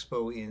World's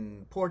Expo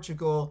in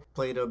Portugal.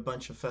 Played a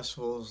bunch of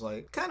festivals,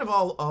 like kind of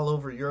all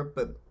over Europe,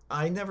 but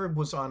I never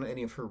was on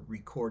any of her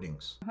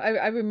recordings.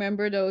 I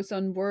remember those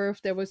on Verve.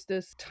 There was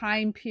this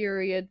time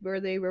period where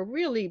they were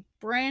really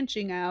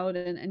branching out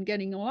and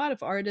getting a lot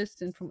of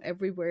artists in from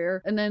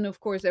everywhere. And then, of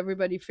course,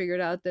 everybody figured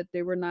out that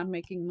they were not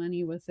making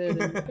money with it.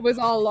 And it was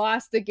all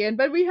lost again.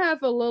 But we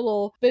have a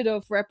little bit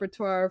of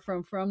repertoire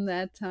from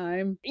that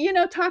time. You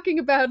know, talking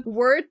about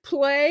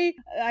wordplay,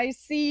 I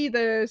see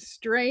the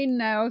strain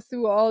now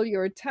through all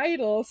your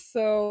titles.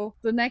 So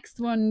the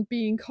next one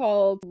being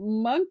called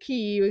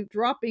Monkey,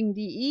 dropping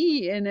the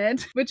E in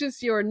it, which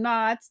is your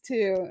nod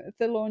to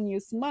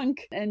Thelonious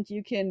Monk. And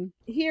you can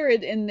hear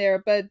it in there.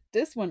 But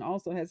this one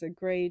also has a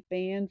great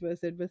band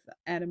with it, with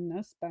Adam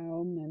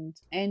Nussbaum and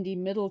Andy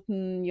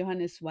Middleton,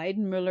 Johannes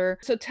Weidenmüller.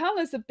 So tell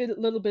us a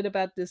little bit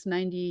about this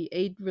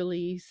 98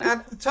 release.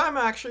 At the time,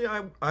 actually,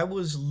 I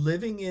was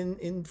living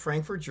in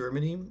Frankfurt,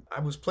 Germany.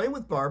 I was playing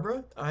with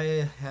Barbara.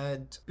 I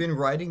had been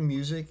writing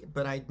music,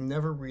 but I'd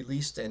never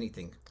released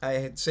anything. I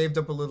had saved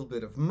up a little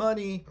bit of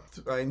money.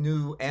 I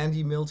knew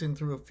Andy Milton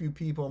through a few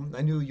people.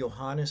 I knew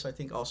Johannes, I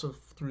think, also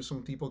through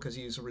some people because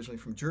he is originally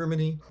from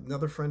Germany.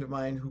 Another friend of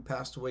mine who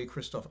passed away,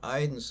 Christoph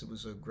Eidens, who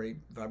was a great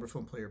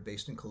vibraphone player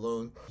based in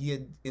Cologne. He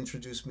had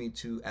introduced me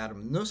to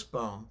Adam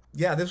Nussbaum.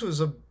 Yeah, this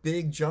was a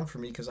big jump for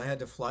me because I had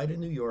to fly to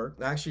New York.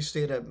 I actually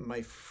stayed at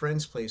my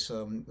friend's place,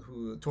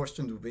 who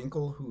Torsten de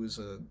Winkel, who is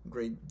a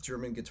great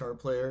German guitar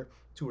player,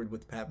 toured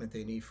with Pat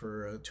Metheny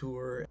for a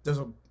tour, does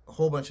a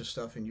whole bunch of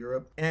stuff in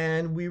Europe.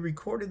 And we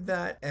recorded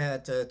that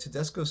at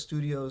Tedesco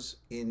Studios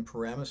in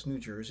Paramus, New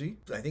Jersey.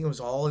 I think it was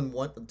all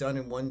done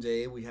in one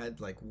day. We had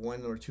like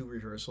 1 or 2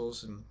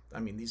 rehearsals. And I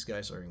mean, these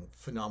guys are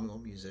phenomenal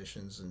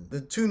musicians. And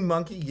the tune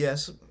Monkey,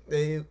 yes,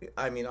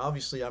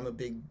 obviously I'm a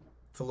big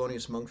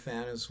Thelonious Monk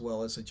fan as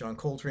well as a John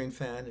Coltrane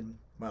fan and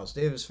Miles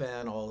Davis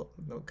fan, all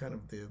kind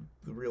of the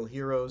real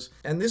heroes.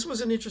 And this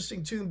was an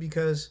interesting tune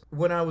because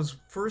when I was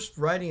first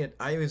writing it,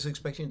 I was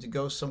expecting it to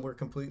go somewhere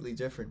completely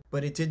different,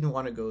 but it didn't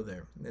want to go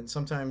there. And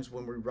sometimes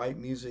when we write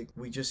music,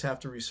 we just have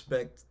to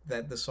respect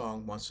that the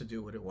song wants to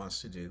do what it wants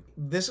to do.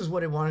 This is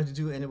what it wanted to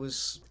do, and it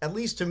was, at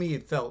least to me,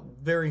 it felt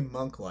very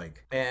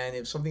monk-like. And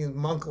if something is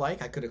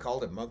monk-like, I could have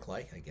called it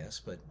monk-like, I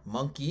guess, but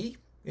monkey,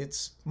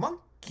 it's monk.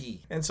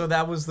 And so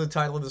that was the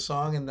title of the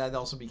song, and that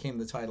also became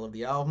the title of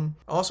the album.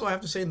 Also, I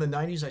have to say, in the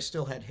 90s, I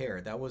still had hair.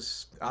 That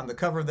was on the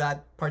cover of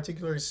that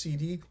particular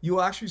CD.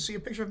 You'll actually see a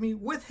picture of me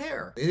with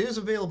hair. It is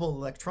available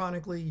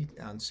electronically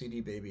on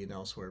CD Baby and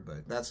elsewhere,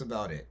 but that's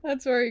about it.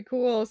 That's very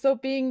cool. So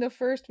being the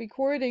first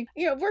recording,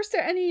 was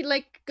there any,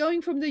 like,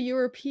 going from the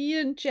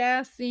European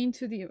jazz scene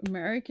to the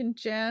American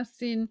jazz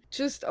scene,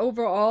 just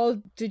overall,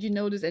 did you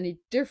notice any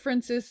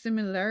differences,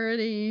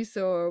 similarities,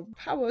 or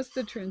how was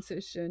the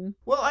transition?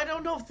 Well, I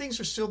don't know if things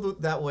are still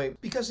that way,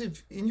 because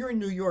if you're in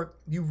New York,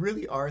 you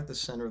really are at the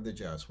center of the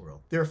jazz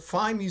world. There are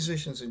fine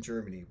musicians in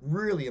Germany,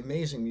 really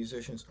amazing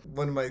musicians.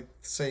 One of my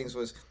sayings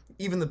was,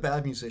 even the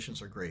bad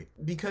musicians are great,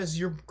 because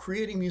you're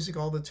creating music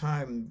all the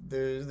time.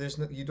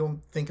 You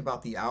don't think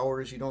about the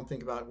hours. You don't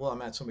think about, well,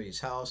 I'm at somebody's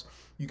house.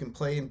 You can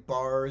play in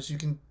bars. You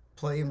can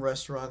play in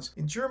restaurants.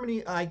 In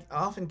Germany, I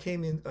often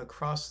came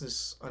across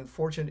this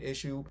unfortunate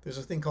issue. There's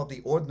a thing called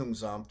the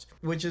Ordnungsamt,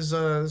 which is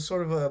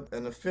sort of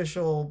an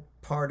official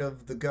part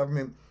of the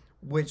government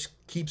which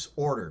keeps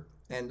order.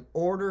 And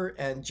order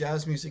and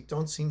jazz music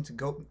don't seem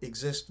to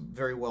exist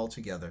very well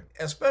together.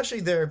 Especially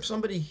there, if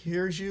somebody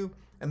hears you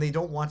and they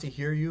don't want to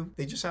hear you,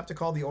 they just have to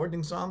call the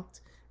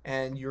Ordnungsamt,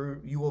 and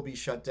you will be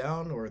shut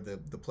down, or the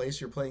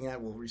place you're playing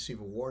at will receive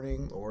a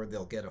warning, or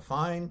they'll get a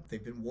fine.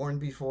 They've been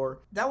warned before.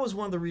 That was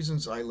one of the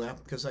reasons I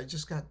left, because I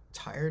just got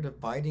tired of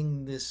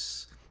fighting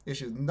this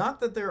issue.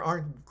 Not that there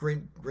aren't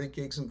great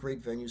gigs and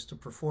great venues to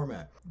perform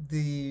at.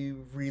 The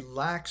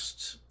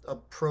relaxed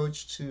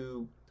approach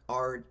to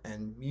art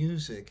and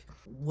music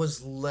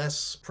was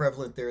less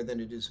prevalent there than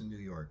it is in New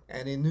York.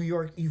 And in New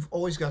York, you've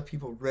always got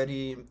people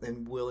ready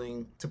and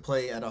willing to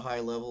play at a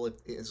high level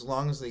as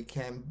long as they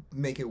can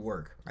make it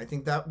work. I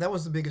think that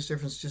was the biggest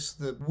difference, just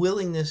the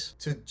willingness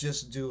to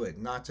just do it,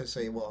 not to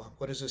say, well,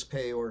 what does this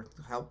pay, or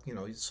how,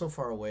 it's so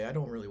far away, I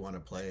don't really want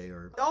to play.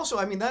 Or also,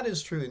 I mean, that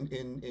is true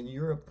in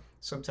Europe.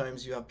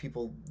 Sometimes you have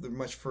people, they're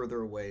much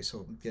further away,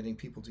 so getting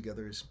people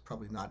together is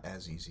probably not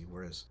as easy.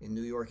 Whereas in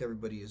New York,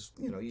 everybody is,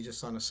 you're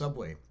just on a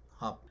subway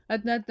hop.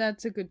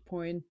 That's a good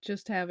point.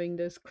 Just having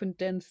this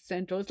condensed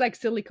central. It's like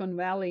Silicon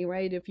Valley,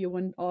 right? If you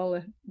want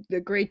all the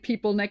great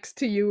people next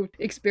to you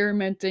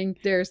experimenting,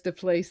 there's the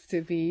place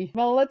to be.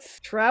 Well, let's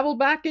travel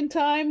back in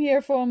time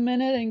here for a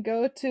minute and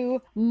go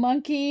to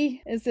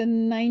Monkey. Is a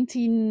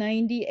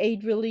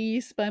 1998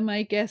 release by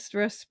my guest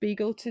Russ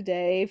Spiegel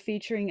today,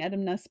 featuring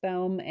Adam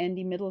Nussbaum,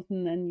 Andy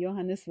Middleton, and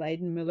Johannes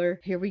Weidenmüller.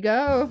 Here we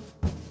go.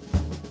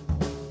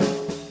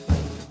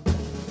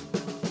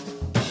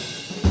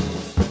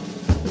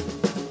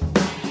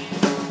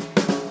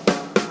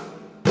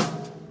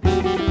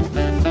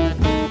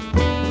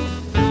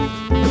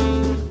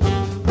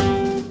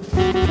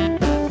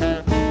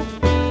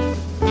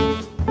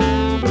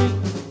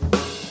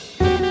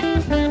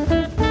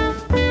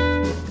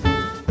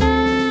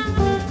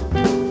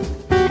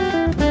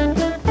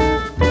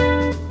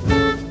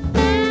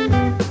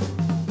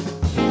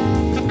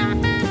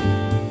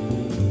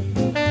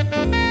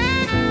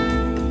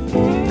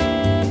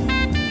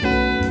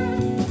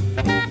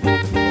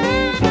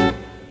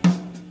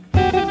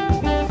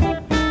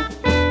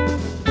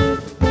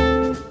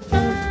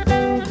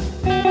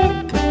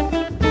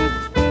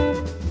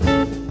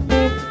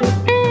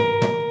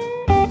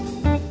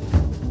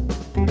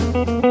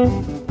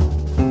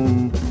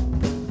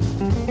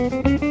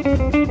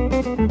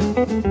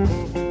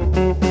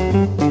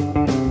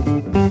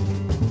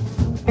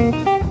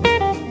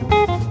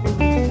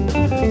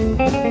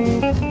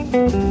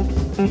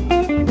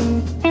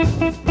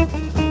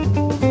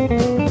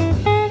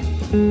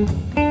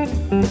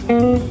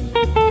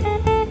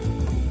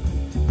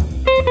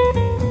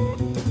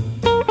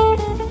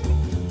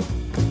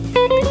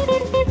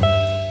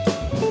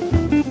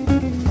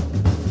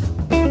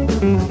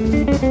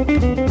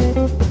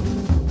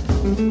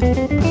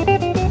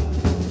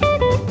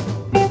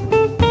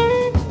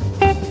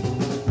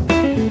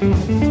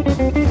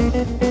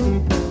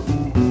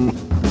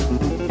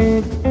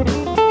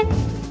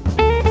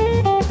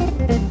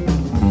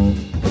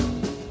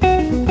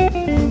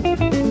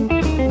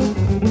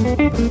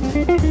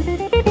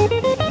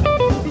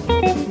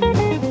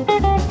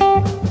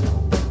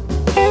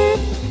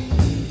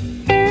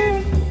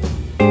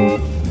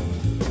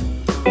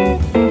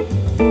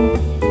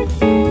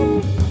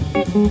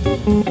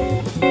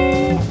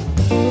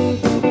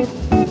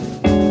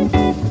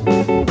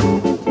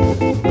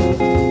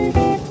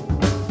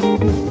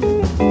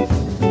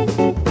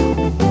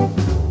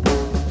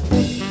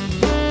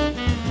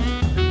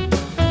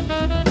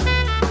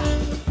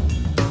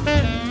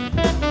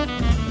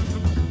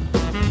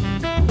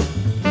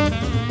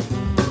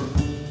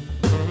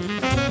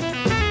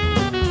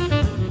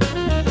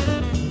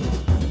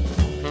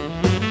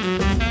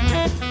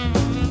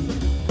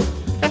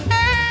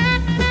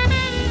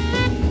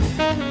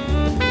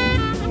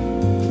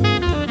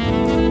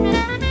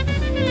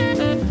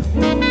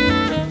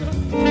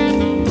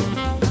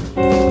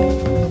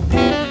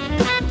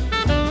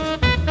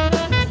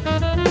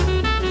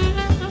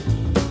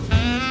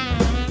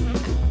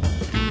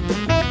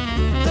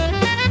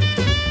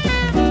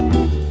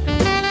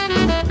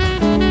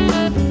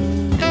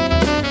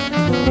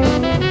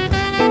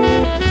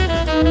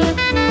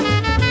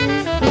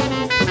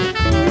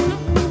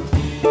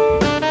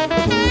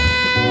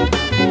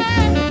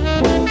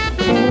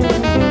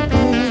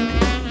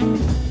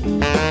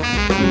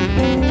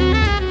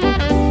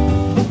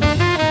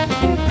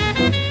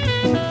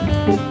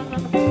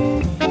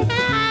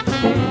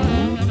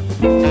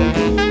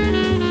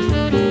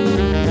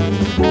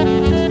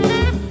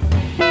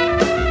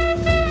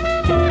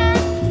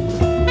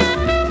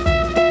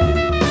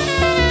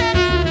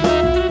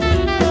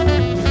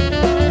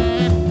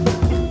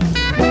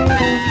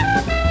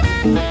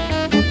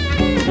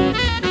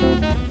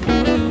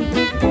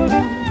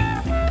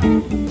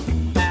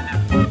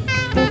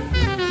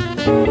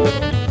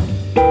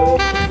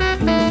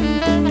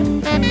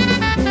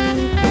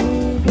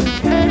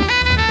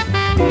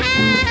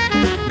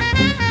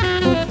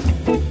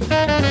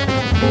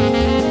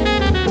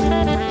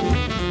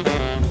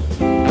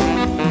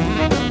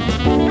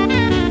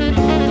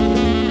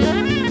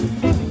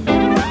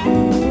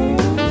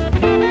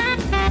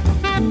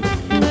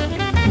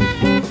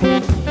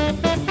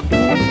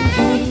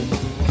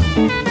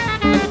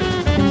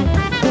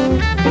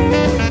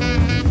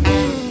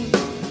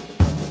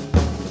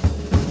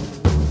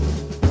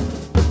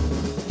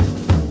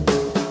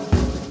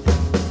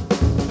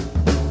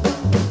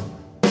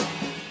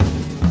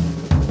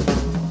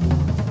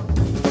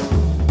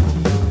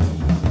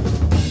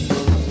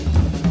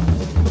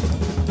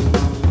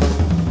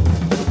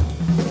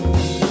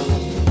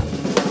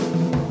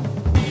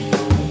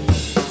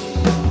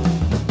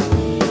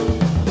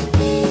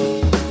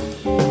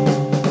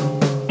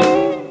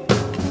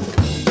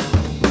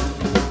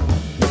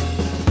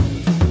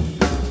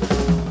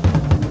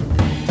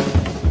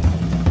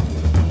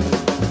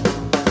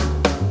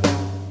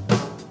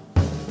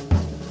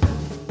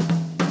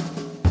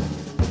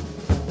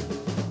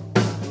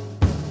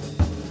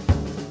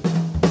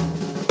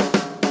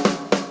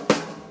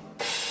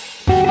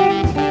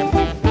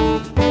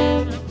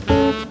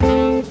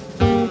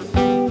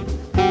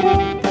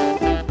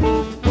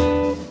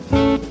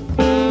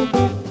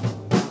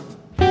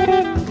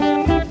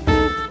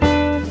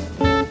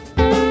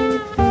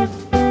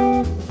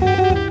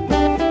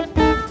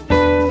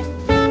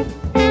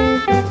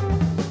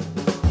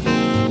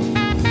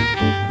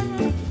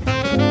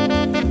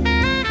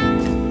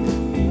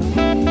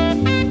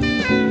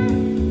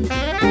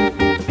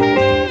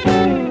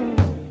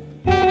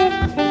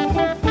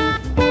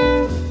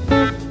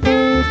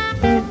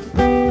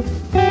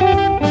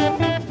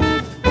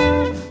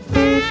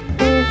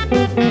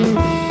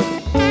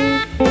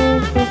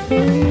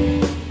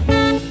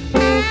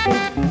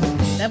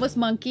 was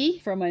Monkey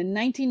from a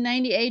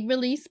 1998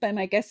 release by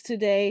my guest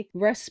today,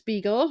 Russ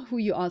Spiegel, who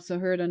you also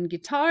heard on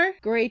guitar.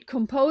 Great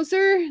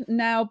composer,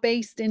 now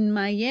based in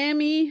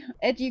Miami,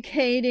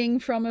 educating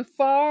from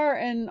afar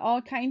and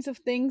all kinds of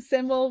things.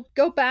 Then we'll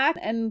go back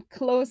and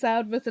close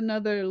out with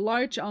another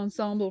large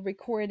ensemble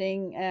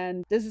recording.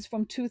 And this is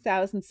from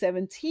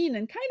 2017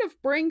 and kind of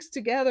brings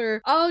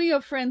together all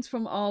your friends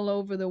from all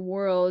over the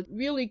world.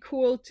 Really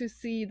cool to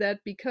see that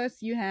because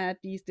you had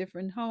these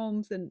different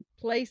homes and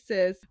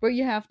places where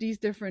you have these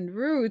different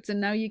roots and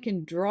now you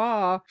can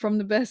draw from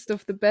the best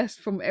of the best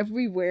from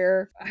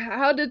everywhere.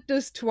 How did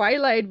this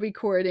Twilight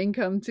recording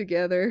come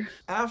together?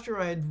 After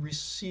I had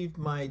received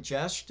my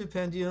jazz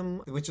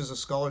stipendium, which is a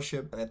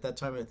scholarship at that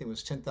time, I think it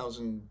was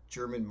 10,000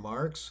 German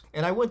marks,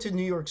 and I went to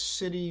New York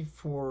City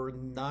for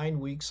 9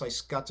 weeks. I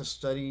got to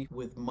study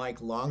with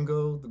Mike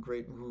Longo, the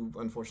great, who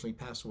unfortunately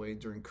passed away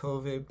during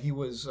COVID. He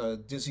was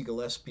Dizzy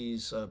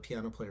Gillespie's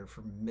piano player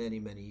for many,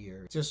 many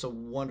years. Just a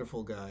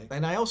wonderful guy.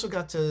 And I also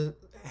got to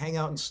hang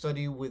out and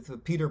study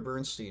with Peter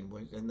Bernstein,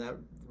 and that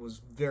was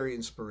very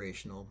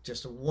inspirational.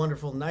 Just a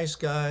wonderful, nice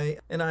guy.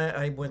 And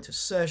I went to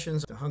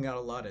sessions, hung out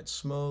a lot at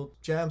Smoke,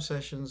 jam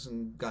sessions,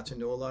 and got to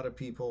know a lot of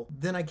people.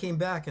 Then I came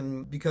back,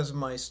 and because of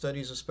my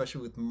studies,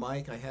 especially with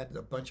Mike, I had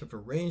a bunch of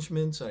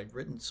arrangements. I'd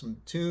written some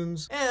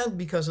tunes. And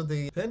because of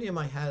the stipendium,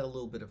 I had a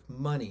little bit of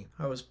money.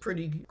 I was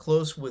pretty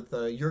close with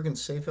Jürgen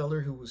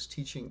Seefelder, who was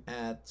teaching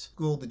at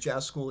the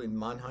jazz school in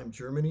Mannheim,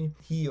 Germany.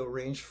 He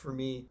arranged for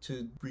me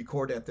to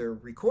record at their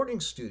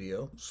recording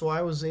studio. So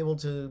I was able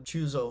to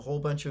choose a whole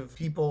bunch of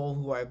people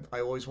who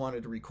I always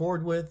wanted to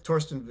record with.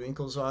 Torsten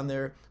Winkel's on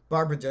there.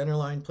 Barbara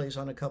Dennerlein plays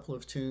on a couple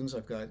of tunes.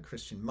 I've got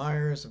Christian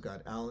Myers. I've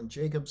got Alan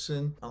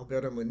Jacobson,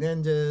 Alberto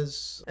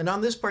Menendez. And on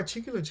this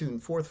particular tune,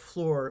 Fourth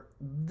Floor,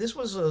 this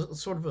was a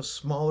sort of a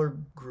smaller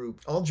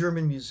group, all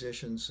German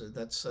musicians.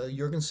 That's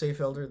Jürgen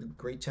Seefelder, the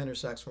great tenor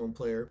saxophone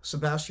player.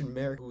 Sebastian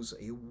Merck, who's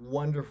a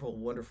wonderful,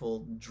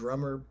 wonderful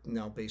drummer,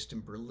 now based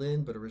in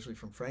Berlin, but originally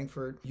from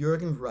Frankfurt.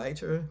 Jürgen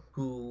Reiter,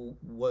 who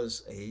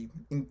was a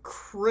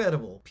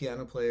incredible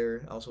piano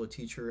player, also a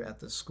teacher at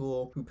the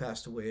school, who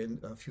passed away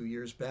a few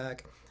years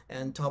back.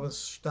 And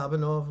Thomas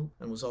Stabanov,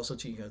 and was also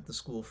teaching at the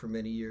school for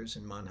many years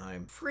in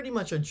Mannheim. Pretty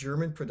much a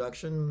German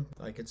production.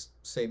 I could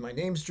say my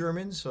name's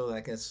German, so I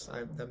guess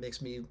that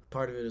makes me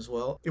part of it as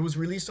well. It was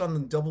released on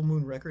the Double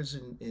Moon Records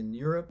in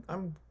Europe.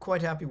 I'm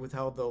quite happy with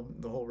how the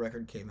whole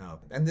record came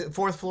out. And the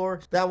Fourth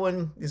Floor, that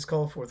one is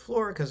called Fourth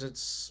Floor because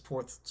it's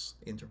fourths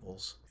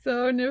intervals.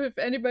 So if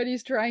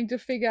anybody's trying to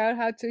figure out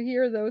how to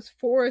hear those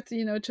fourths,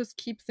 just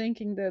keep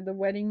thinking the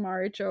wedding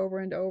march over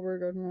and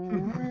over.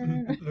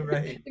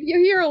 Right. If you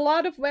hear a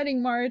lot of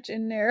wedding march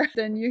in there,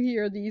 then you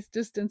hear these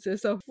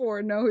distances of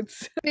 4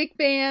 notes. Big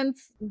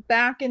bands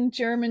back in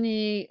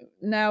Germany.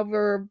 Now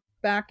we're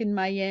back in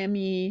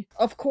Miami.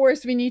 Of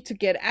course, we need to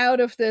get out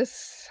of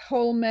this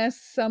whole mess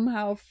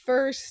somehow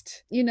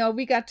first.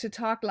 We got to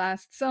talk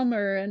last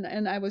summer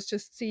and I was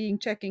just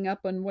checking up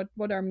on what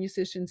are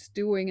musicians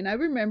doing. And I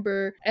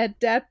remember at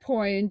that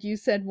point, you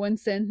said one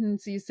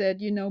sentence, you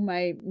said,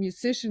 my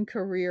musician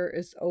career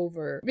is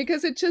over.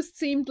 Because it just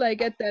seemed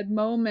like at that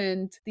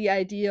moment, the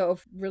idea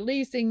of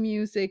releasing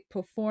music,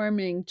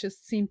 performing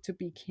just seemed to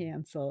be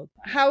canceled.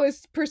 How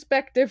is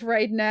perspective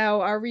right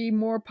now? Are we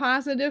more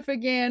positive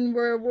again?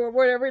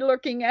 What are we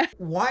looking at?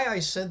 Why I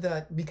said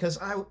that, because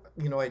I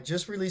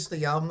just released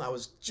the album. I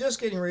was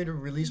just getting ready to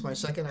release my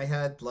second. I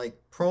had like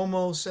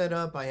promo set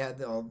up. I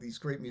had all these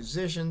great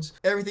musicians.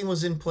 Everything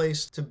was in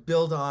place to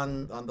build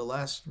on the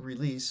last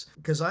release,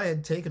 because I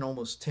had taken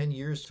almost 10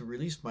 years to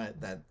release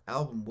that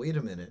album. Wait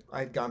a minute.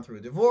 I'd gone through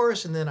a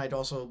divorce, and then I'd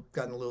also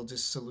gotten a little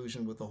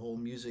disillusioned with the whole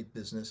music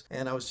business,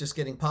 and I was just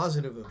getting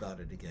positive about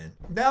it again.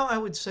 Now I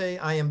would say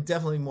I am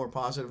definitely more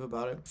positive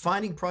about it.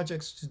 Finding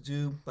projects to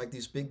do, like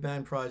these big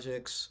band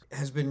projects,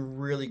 has been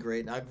really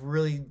great. And I've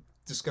really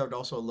discovered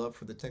also a love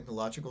for the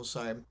technological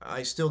side.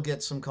 I still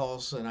get some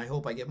calls, and I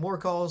hope I get more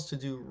calls to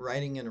do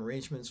writing and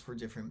arrangements for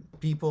different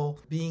people.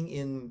 Being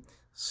in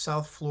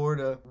South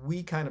Florida,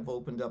 we kind of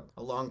opened up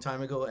a long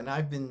time ago, and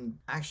I've been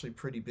actually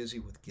pretty busy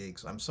with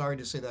gigs. I'm sorry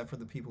to say that for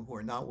the people who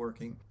are not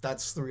working.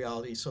 That's the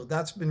reality. So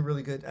that's been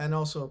really good. And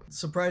also,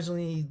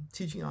 surprisingly,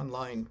 teaching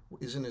online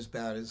isn't as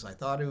bad as I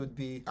thought it would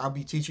be. I'll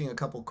be teaching a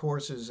couple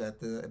courses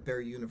at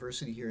Barry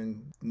University here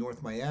in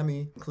North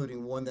Miami,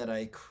 including one that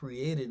I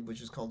created,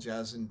 which is called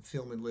Jazz in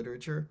Film and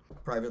Literature.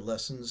 Private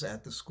lessons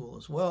at the school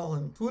as well.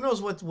 And who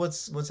knows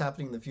what's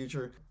happening in the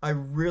future. I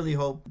really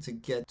hope to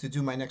get to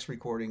do my next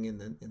recording in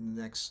the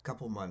next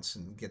couple months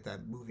and get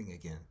that moving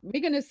again.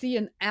 We're going to see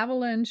an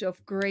avalanche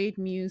of great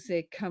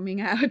music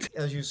coming out.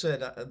 As you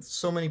said,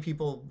 so many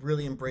people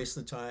really embrace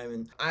the time.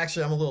 And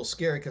actually, I'm a little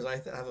scared because I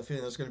have a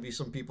feeling there's going to be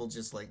some people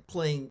just like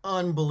playing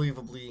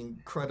unbelievably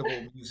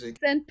incredible music.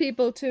 Send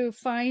people to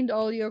find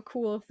all your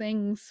cool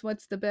things.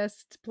 What's the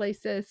best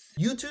places?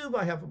 YouTube.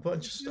 I have a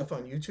bunch of stuff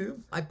on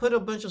YouTube. I put a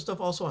bunch of stuff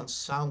also on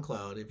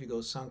SoundCloud. If you go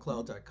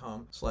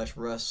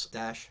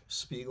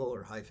soundcloud.com/Russ-Spiegel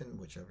or hyphen,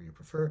 whichever you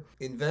prefer.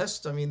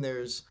 Invest.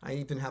 I I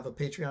even have a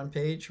Patreon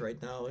page.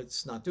 Right now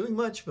it's not doing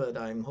much, but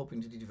I'm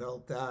hoping to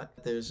develop that.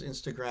 There's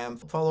Instagram.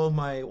 Follow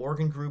my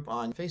organ group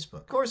on Facebook.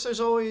 Of course, there's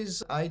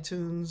always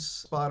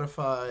iTunes,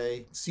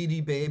 Spotify,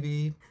 CD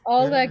Baby.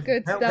 All that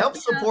good stuff. Help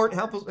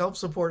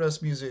support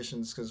us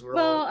musicians, because we're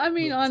Well, all I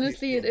mean,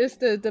 honestly, it is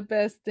the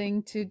best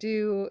thing to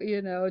do,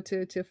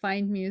 to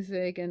find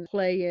music and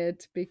play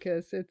it,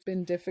 because it's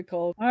been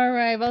difficult. All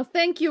right. Well,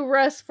 thank you,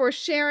 Russ, for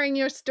sharing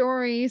your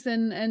stories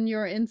and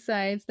your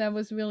insights. That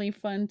was really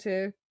fun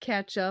to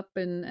catch up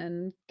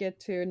and get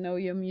to know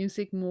your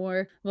music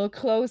more. We'll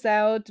close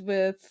out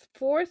with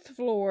Fourth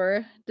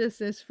Floor.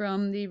 This is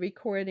from the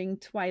recording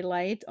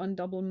Twilight on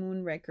Double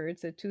Moon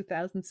Records, a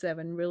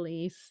 2007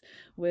 release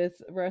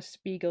with Russ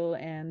Spiegel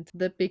and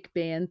the big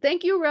band.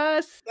 Thank you,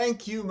 Russ.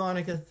 Thank you,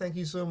 Monica. Thank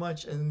you so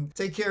much. And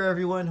take care,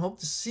 everyone. Hope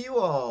to see you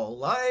all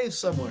live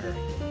somewhere.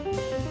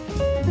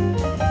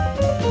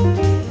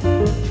 Thank you.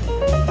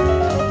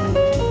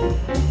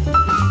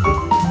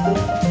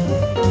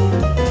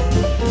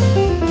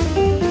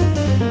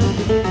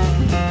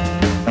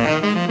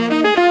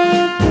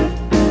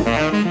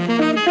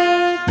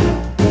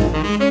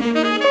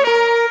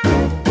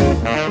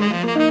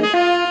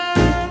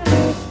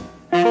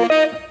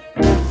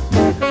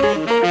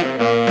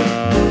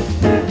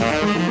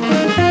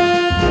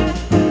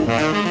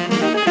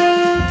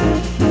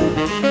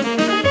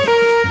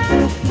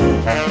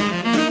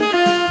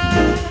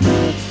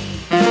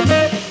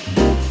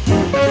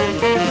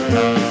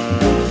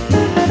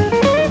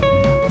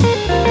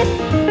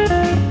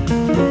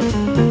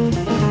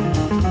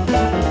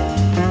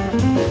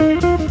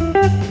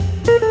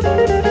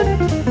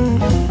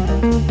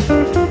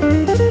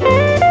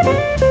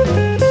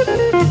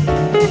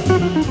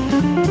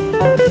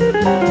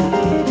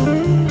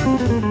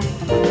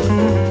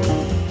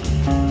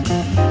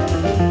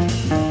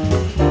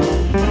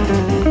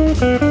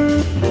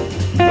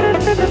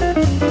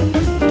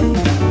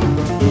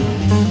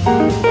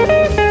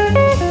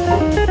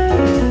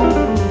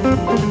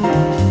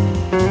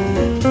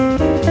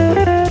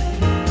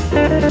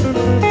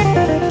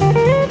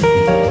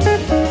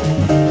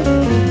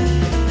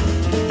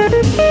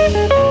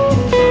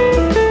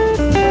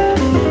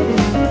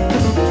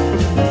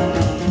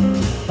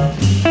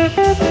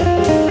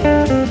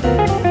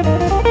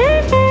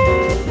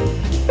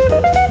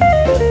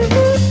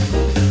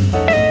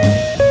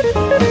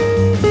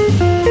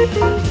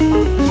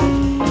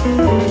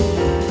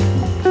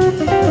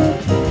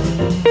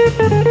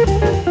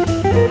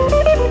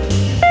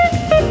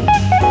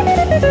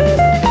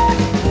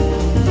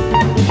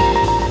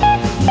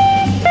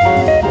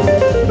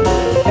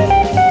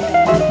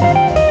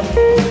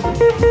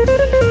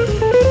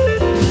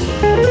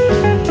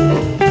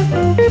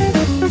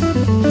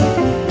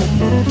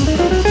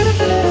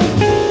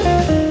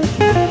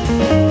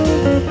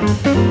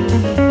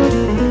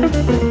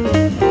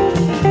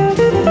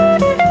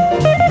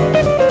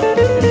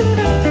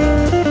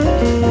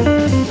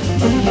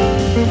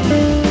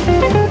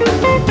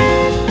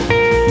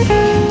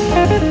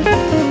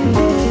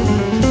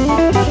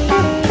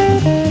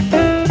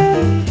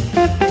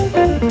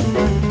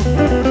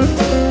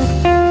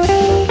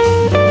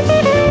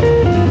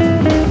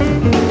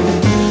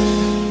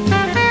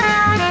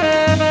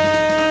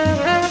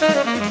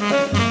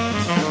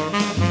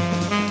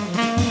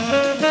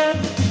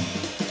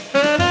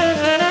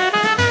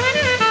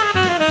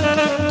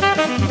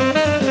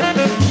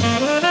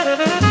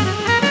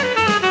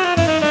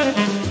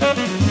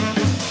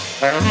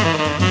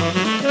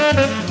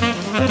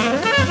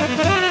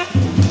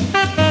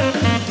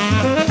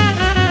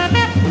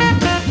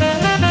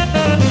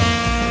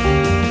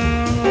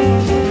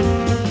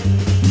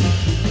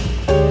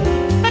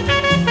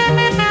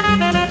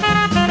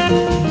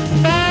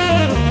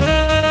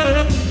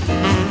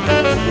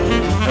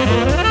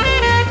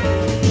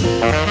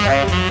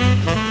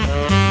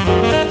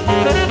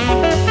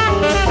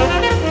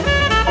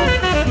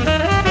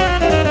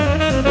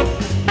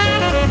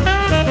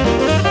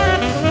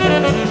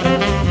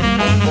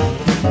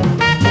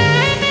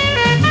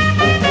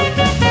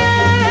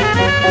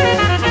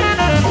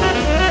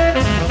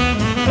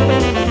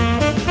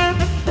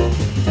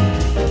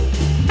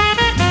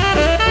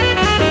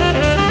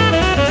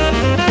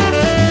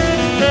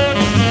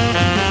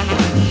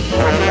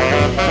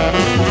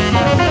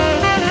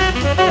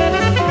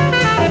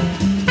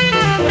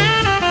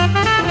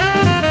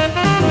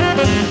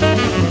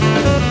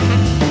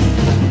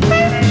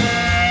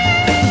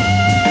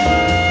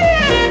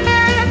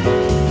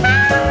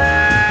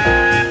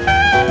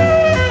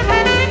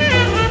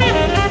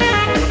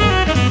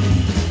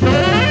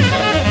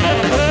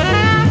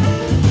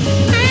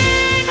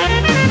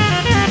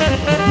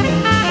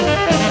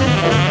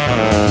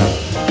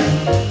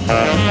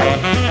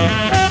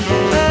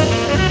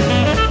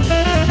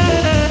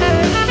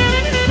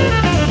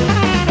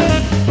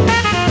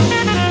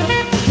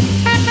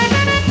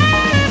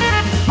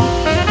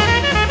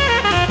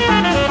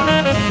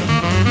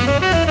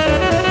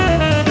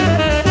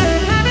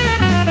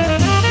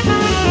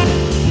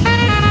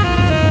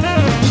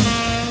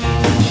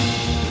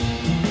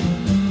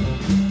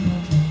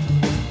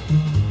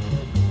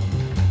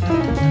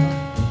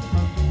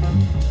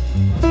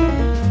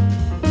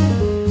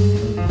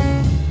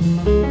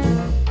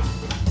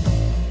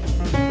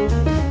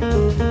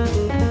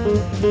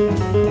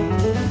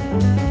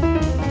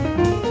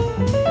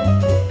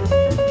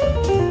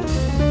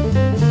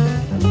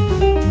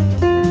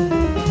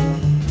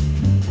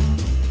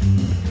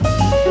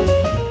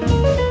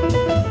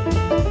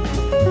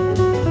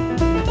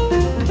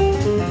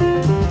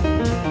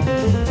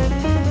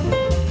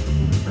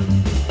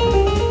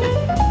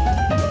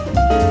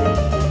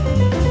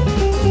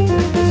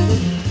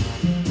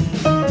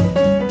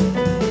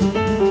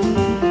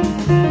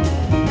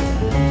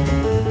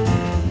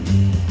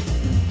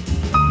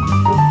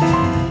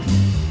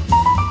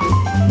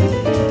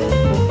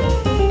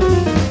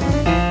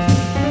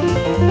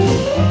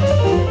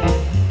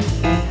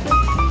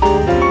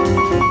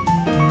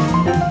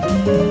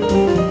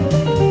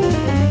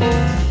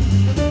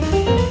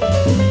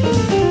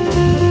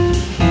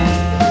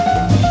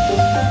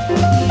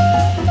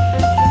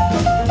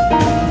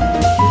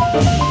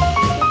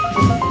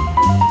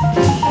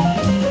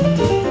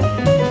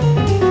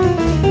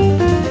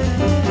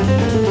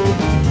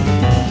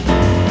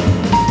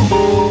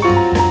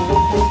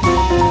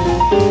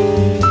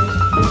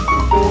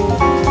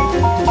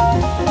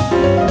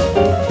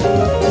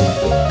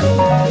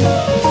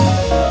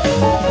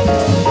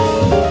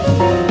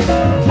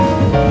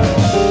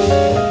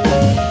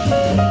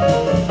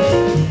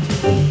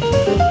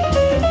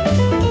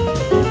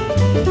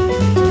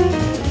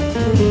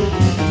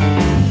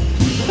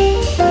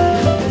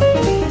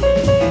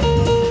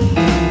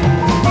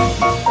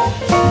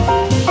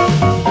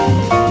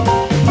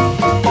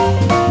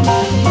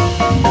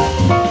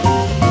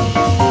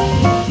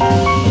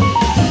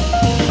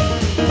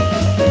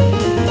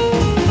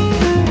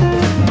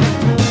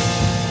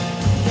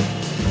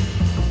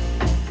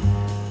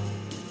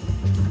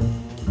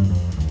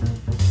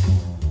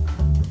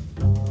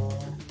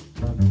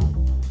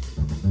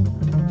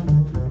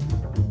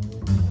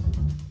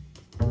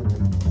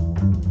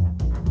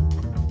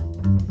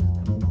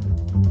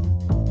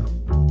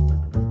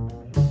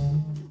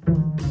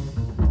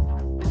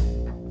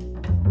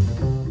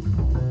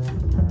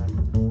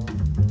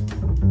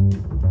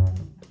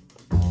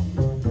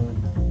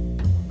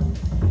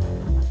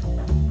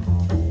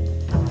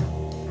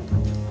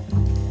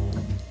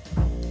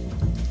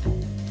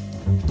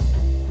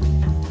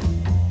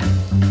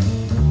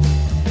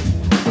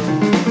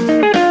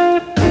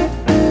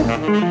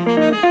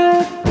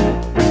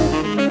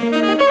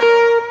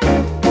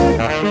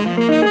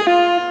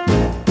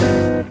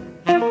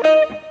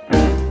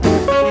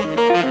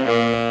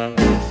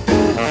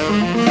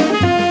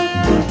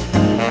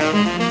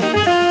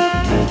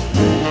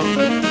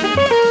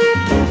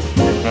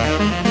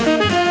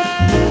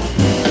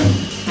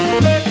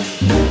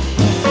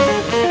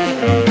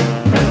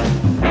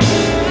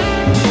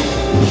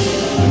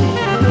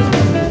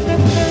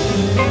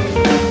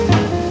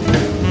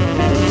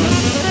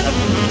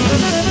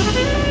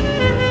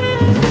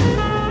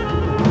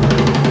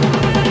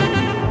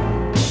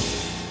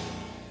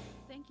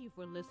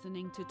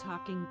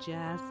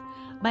 Jazz.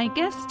 My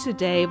guest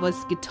today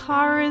was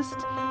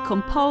guitarist,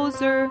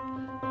 composer,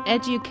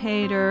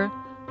 educator,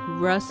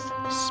 Russ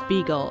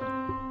Spiegel.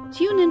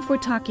 Tune in for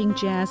Talking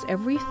Jazz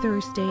every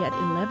Thursday at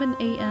 11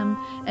 a.m.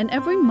 and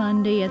every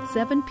Monday at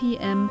 7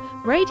 p.m.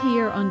 right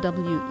here on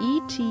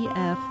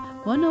WETF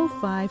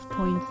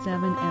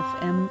 105.7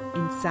 FM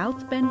in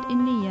South Bend,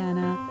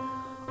 Indiana,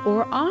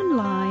 or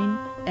online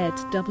at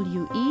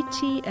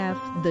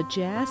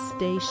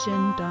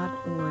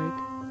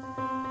WETFthejazzstation.org.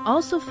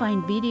 Also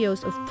find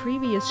videos of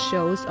previous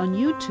shows on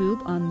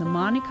YouTube on the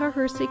Monika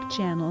Herzig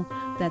channel.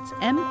 That's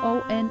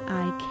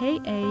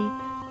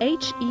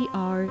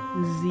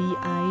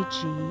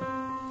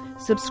MONIKAHERZIG.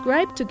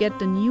 Subscribe to get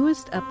the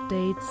newest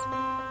updates.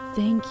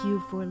 Thank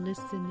you for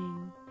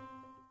listening.